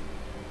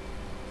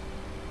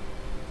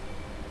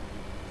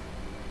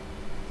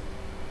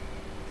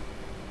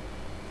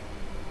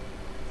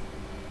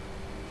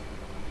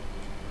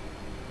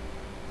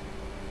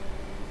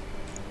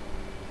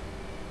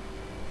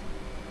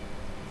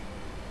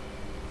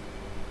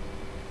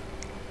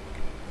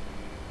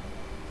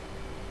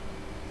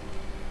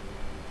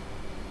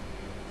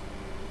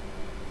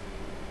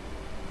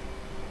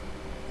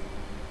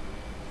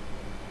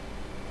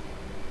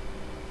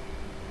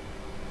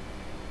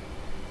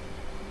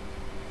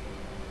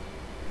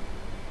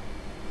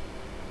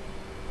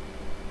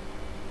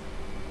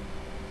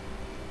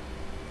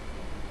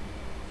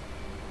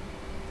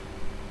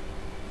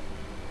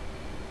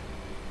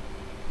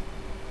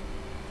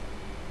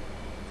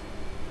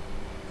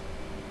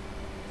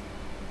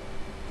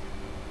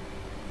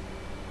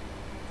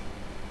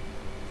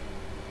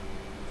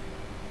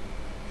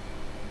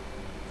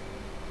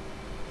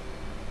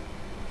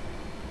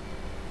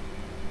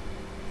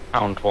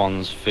 Pound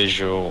 1's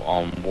visual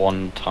on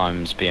 1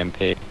 times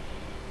BMP.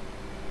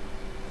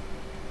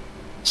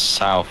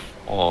 South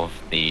of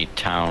the I'm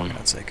town.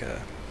 going to take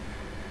a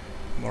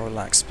more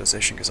relaxed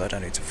position because I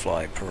don't need to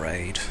fly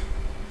parade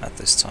at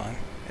this time.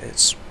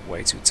 It's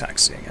way too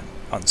taxing and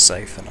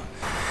unsafe, and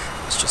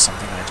it's just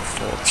something I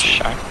default to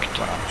Shacked.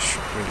 when I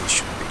really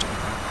shouldn't be doing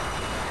that.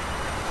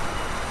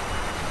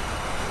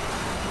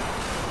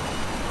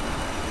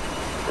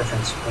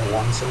 Reference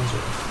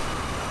 170.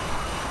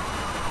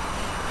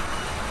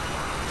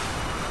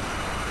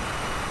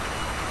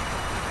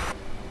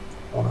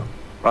 Oh no.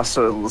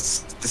 Russell's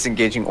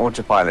disengaging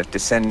autopilot,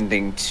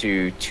 descending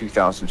to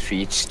 2,000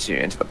 feet to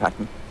enter the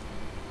pattern.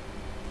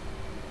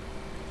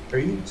 Are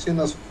you seeing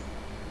those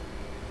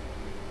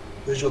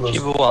visual, those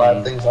Cuba 5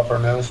 1. things off our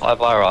nose?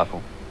 Fly-by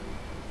rifle.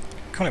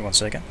 Connie one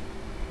second.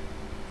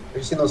 Are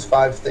you seeing those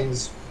 5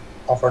 things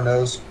off our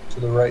nose to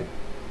the right?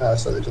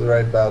 Slightly to the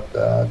right, about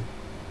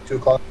 2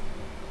 o'clock.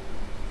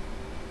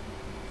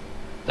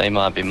 They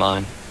might be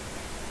mine.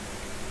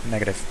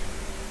 Negative.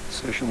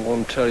 Station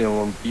 1, Talion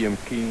 1,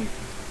 BMP.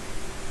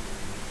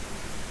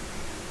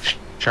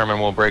 Sherman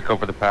will break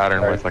over the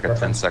pattern with like a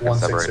 10-second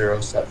separation.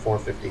 160 set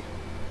 450.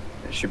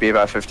 It should be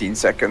about 15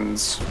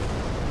 seconds.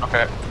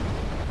 Okay.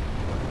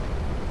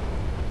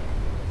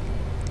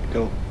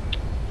 Go.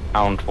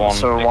 Pound 1.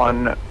 So pick up.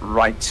 1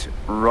 right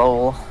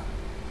roll.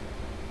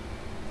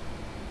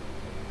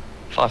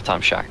 5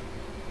 times shack.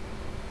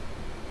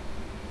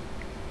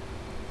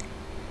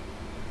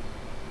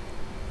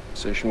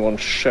 Station 1,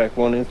 Shack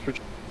 1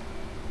 infantry.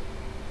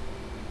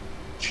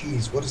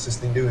 Jeez, what is this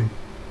thing doing?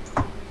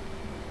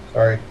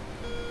 Sorry.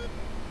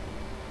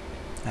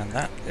 And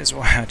that is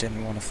why I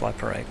didn't want to fly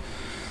parade.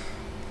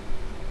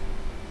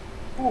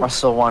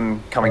 Russell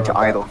 1 coming to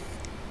Sorry idle. about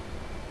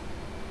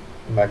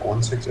I'm back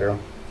 160. I'm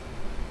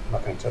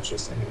not going to touch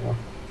this thing anymore.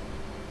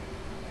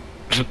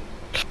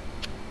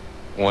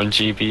 1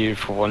 GBU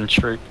for 1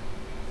 troop.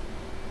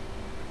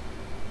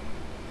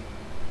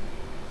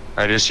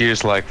 I just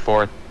used like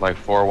four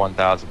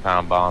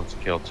 1,000-pound bombs to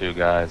kill 2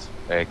 guys.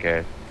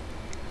 AK.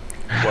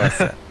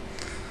 Worth it.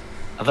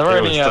 Are there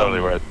It was any,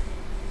 totally worth.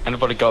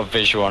 anybody got a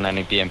visual on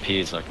any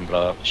BMPs I can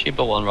blow up?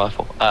 Sheba 1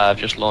 rifle. I've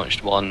just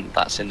launched one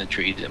that's in the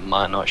trees. It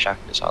might not shack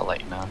it, so I'll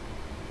let you know.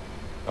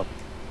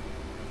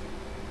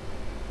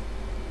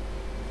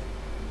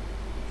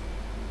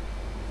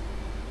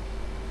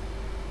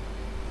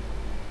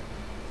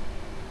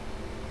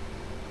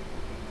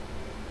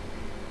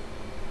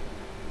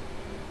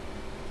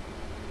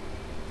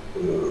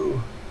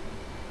 Ooh.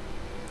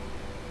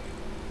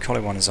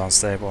 Collie one is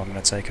unstable. I'm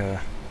going to take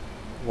a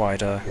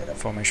wider Yeah,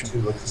 formation. 2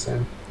 look the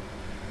same.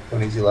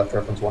 1 easy left,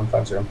 reference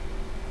 150.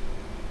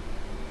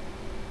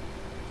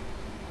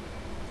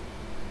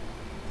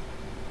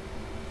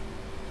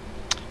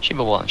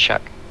 Sheba 1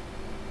 shack.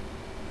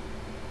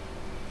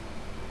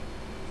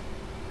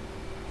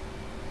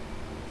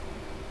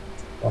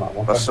 Hold on,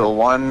 150. Russell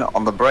 1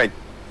 on the break.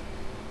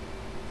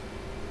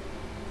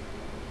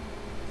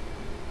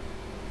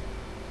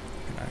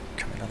 Going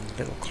to come in a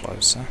little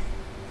closer.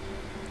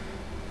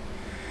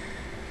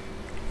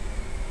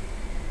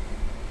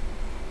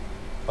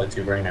 Play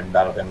 2 bring in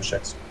battle damage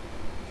checks.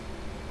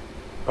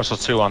 Russell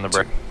 2 on the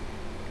brick.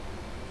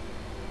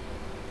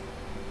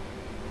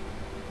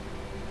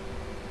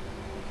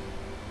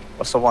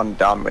 Russell 1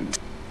 downwind.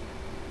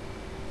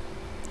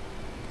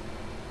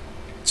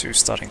 2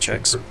 starting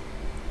checks.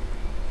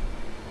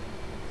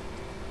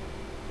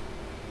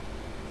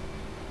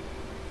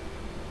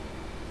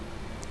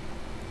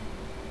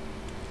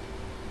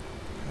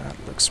 That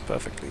looks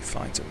perfectly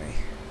fine to me.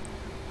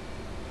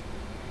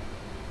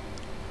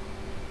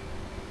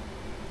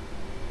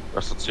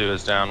 Russell 2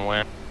 is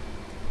downwind.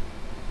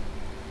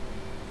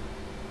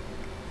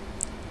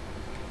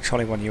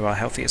 Collie one, you are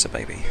healthy as a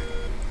baby.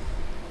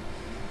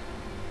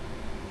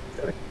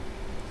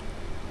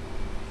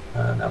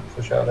 Now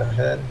push out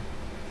ahead.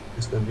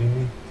 It's going to be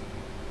me.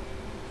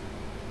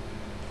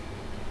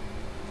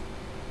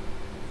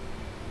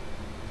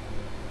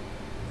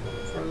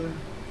 Further.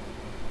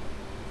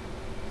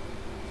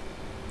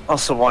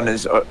 Russell 1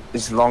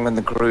 is long in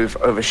the groove,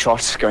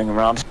 overshot, going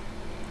around.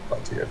 Play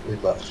 2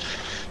 lead left.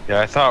 Yeah,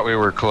 I thought we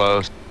were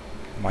close.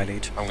 My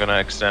lead. I'm gonna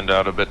extend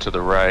out a bit to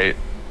the right.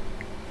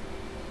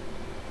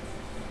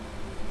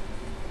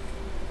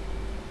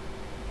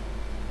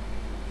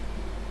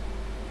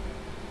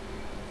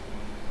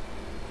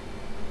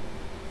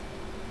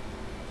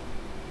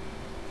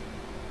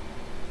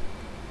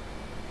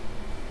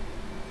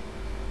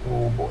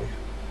 Oh boy.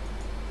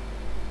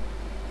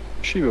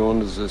 Shiva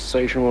 1 is a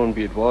Station 1,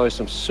 be advised.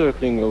 I'm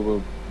circling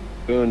over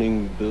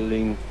burning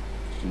building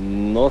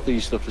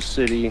northeast of the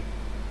city.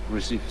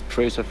 Receive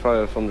tracer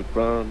fire from the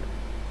ground.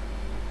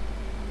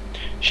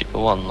 Sheba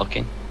 1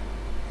 looking.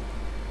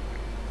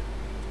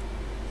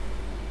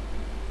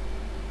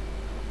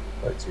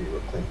 Play 2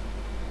 look clean.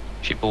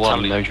 Sheba 1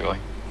 Tally. no joy.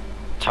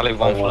 Tally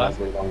Play 1 1 flag. has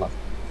lead on left.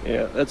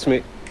 Yeah, that's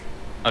me.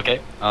 Okay,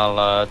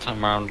 I'll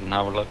turn around and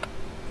have a look.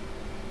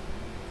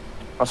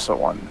 Russell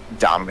 1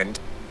 downwind.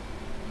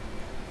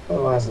 Play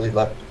 1 has lead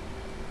left.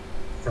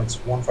 Reference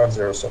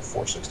 150 sub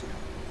 460.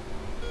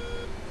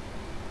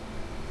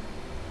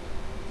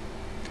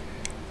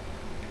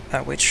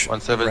 At which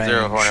 170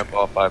 range? Hornet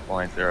Ball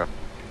 5.0.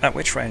 At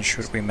which range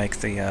should we make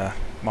the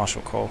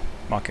martial call,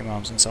 marking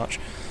arms and such?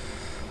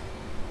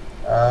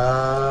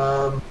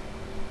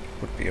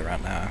 Would be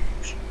around now,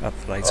 at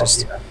the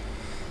latest. Oh,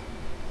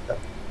 yeah.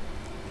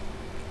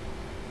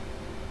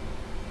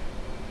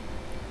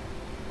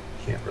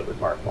 Can't really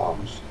mark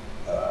bombs.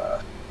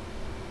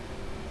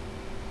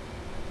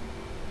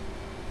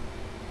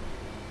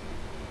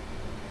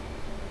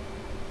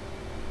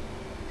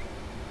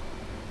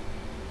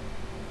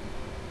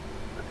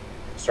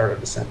 Start a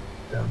descent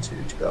down to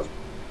 2000.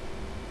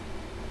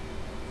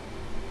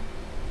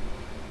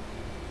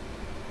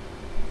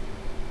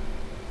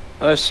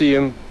 I see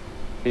him.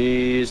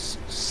 He's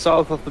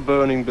south of the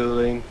burning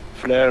building.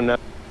 Flare now.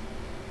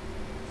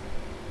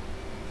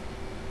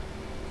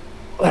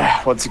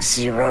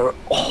 160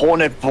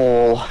 Hornet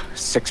Ball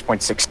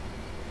 6.6.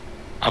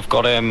 I've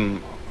got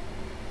him.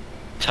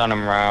 Turn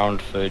him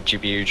around for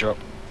GBU drop.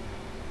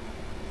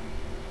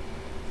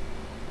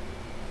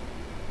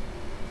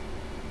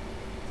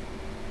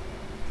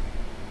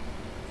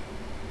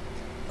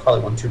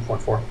 Probably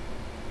 2.4.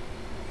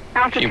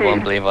 She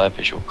won't believe I have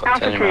visual.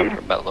 Turn him around for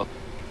a better look.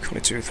 Call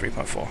 2,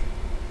 3.4.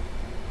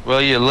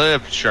 Well, you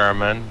lived,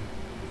 Sherman.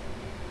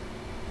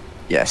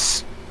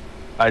 Yes.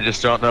 I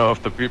just don't know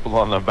if the people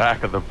on the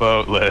back of the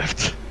boat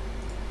lived.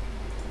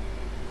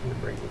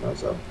 Bring the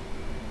nose up.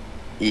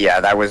 Yeah,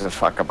 that was a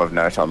fuck up of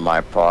note on my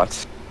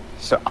part.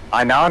 So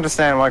I now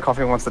understand why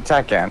Coffee wants the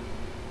tack can.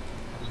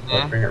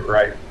 Bring it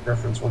right.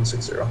 Reference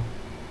 160.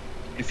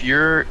 If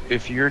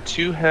you're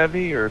too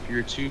heavy or if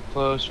you're too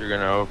close, you're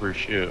gonna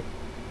overshoot.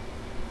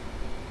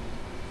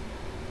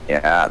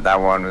 Yeah, that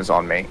one was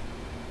on me.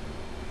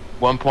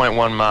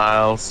 1.1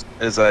 miles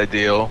is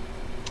ideal.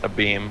 A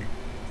beam.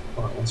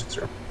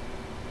 160.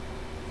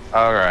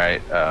 All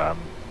right.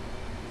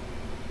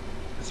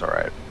 It's all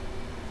right.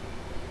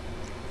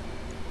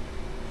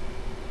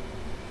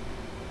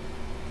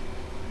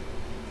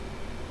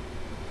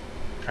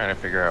 Trying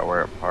to figure out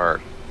where it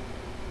parked.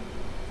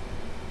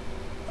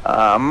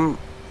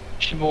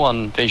 Shiba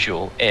 1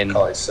 visual in.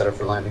 Probably set up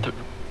for landing.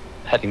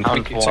 Heading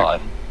Pound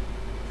 25.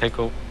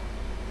 Pickle.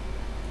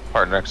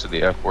 Park next to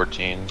the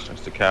F-14,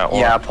 next to Cat 1.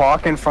 Yeah,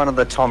 park in front of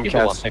the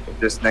Tomcats, Pickle.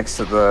 just next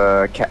to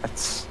the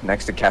Cats,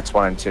 next to Cats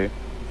 1 and 2.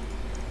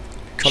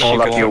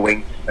 Hold up your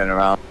wing, turn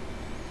around.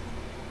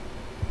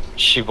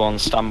 Shiba on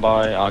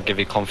standby. I'll give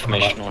you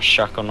confirmation or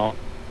shack or not.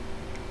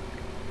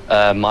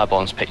 My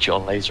bomb's picked your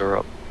laser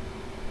up.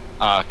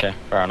 Ah, okay,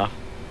 fair enough.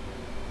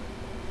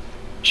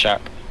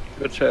 Shack.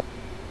 Good shot.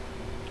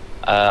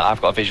 I've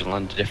got a visual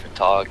on a different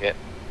target.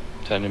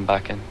 Turning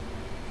back in.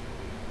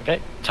 Okay,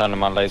 turning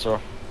my laser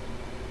off.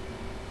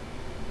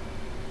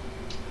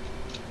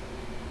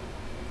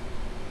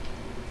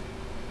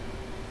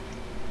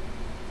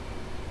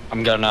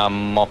 I'm gonna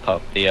mop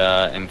up the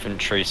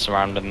infantry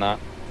surrounding that.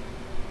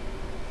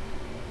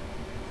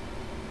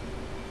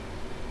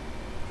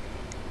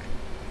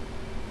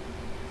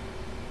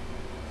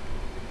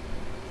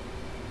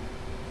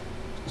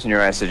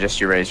 Senior, I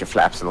suggest you raise your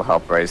flaps, it'll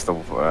help raise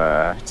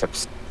the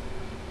tips.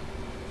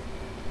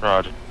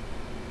 Roger.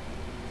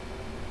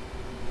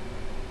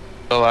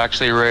 They'll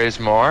actually raise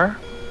more?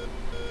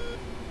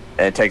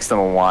 It takes them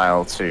a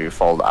while to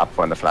fold up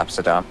when the flaps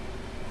are down.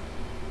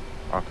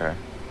 Okay.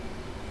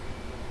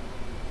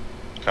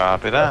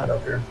 Copy that.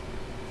 Up here.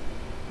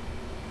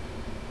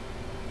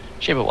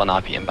 Shiba 1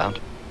 IP inbound.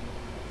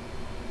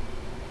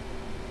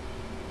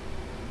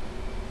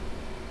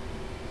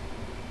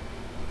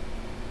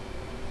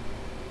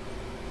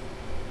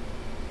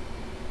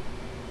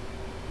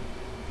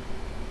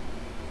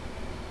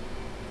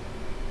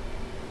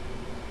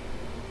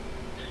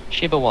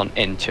 Shiba 1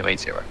 in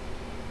 280.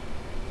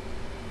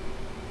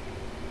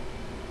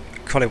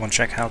 Collie 1,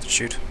 check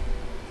altitude.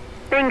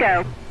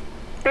 Bingo.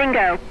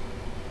 Bingo.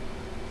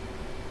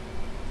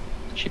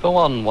 Shiba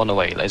 1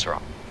 away, laser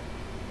on.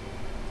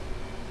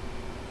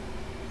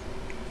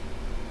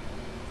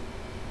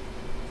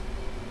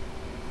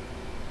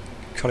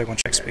 Collie 1,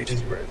 check speed.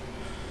 Easy break.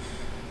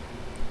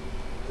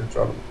 Good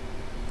job.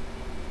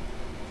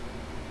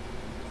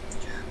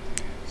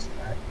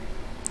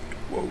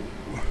 Whoa.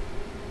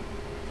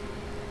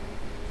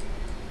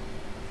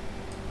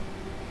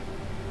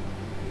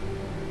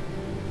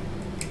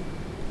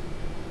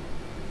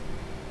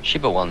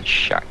 Shiba 1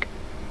 shack.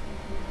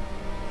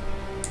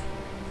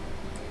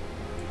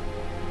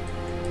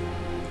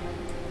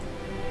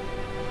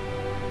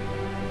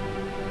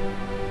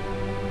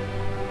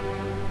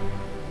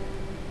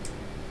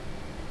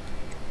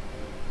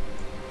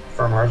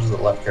 Firm ours is the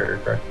left carrier,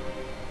 correct?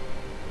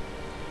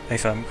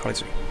 Affirm, Collie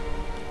 2.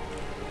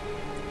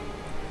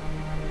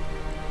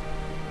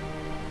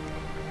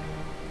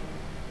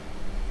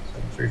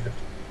 So 350.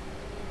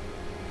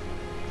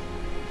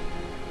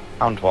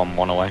 Pound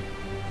 1 away.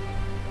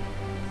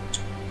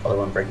 Color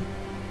 1 breaking.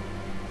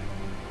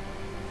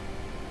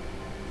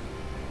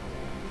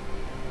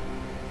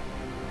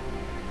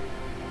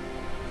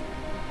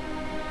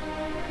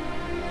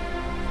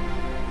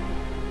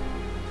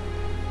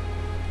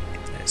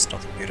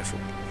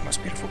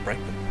 most beautiful break,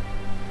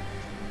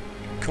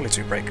 but call it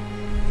 2 break.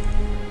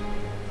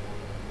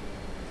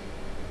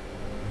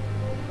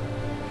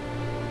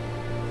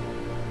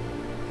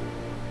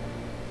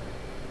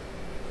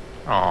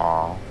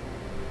 Aww.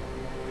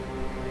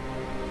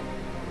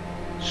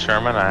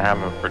 Sherman, I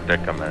have a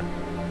predicament.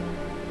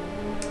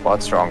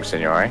 What's wrong,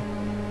 Signore?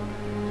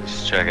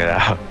 Just check it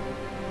out.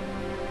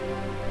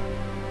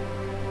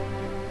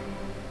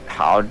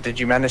 How did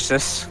you manage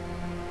this?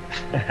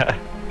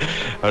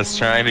 I was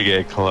trying to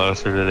get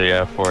closer to the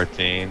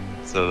F-14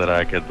 so that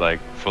I could like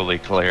fully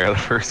clear the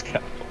first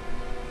couple.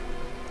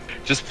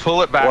 Just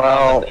pull it back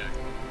on the deck.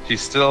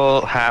 She's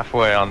still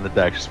halfway on the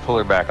deck. Just pull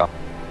her back on.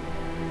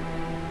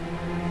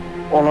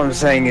 All I'm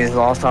saying is,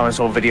 last time I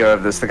saw a video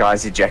of this, the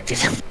guy's ejected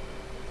him.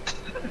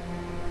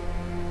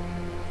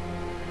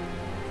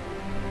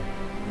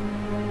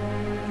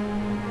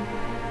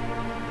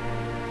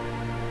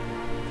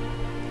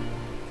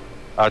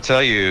 I'll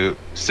tell you,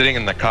 sitting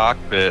in the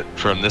cockpit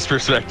from this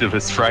perspective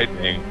is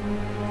frightening.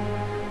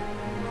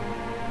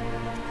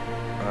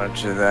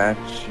 Roger that.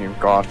 You've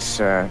got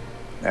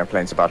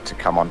airplanes about to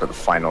come onto the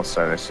final,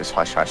 so let's just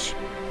hush hush.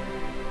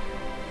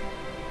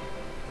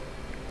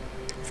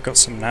 We've got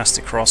some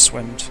nasty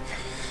crosswind.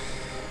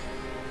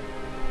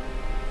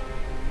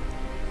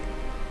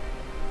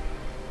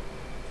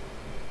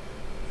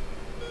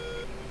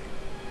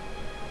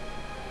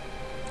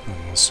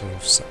 Oh, sort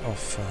of set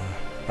off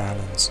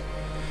balance.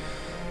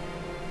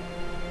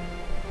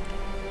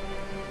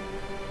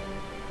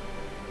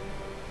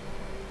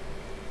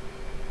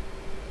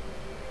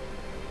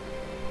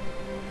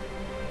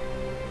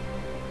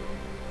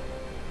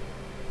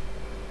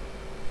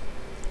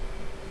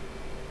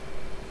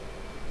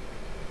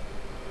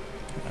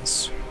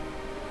 Yes.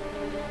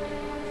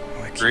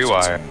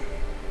 Rewire.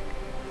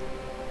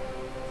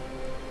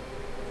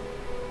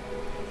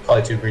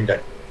 Probably 2 green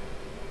deck.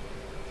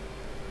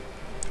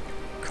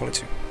 Call it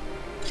 2.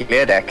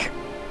 Clear deck.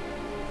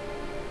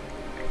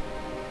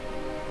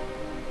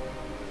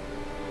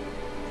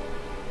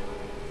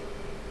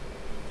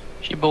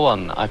 Shiba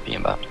 1, IP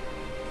inbound.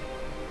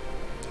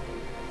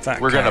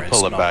 That We're gonna carrier's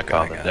pull it not back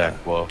on the going,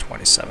 deck, Wolf.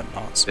 27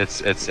 knots.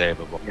 It's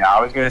savable. Yeah,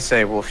 I was gonna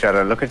say, Wolf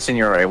Shadow, look at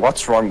Signore.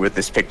 What's wrong with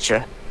this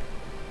picture?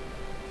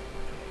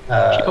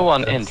 Shiba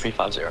 1 in That's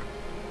 350.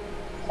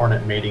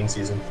 Hornet mating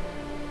season.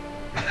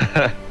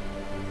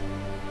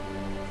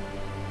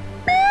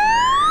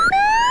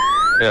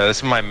 Yeah, this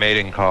is my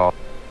mating call.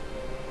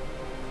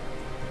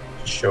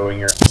 Showing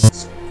your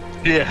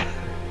Yeah.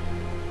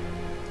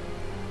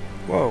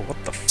 Whoa,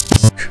 what the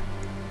fuck?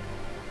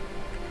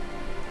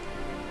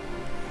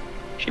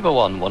 Shiba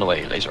 1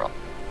 away, laser on.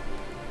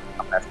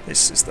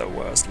 This is the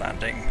worst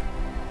landing.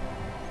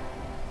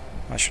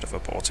 I should have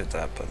aborted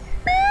that, but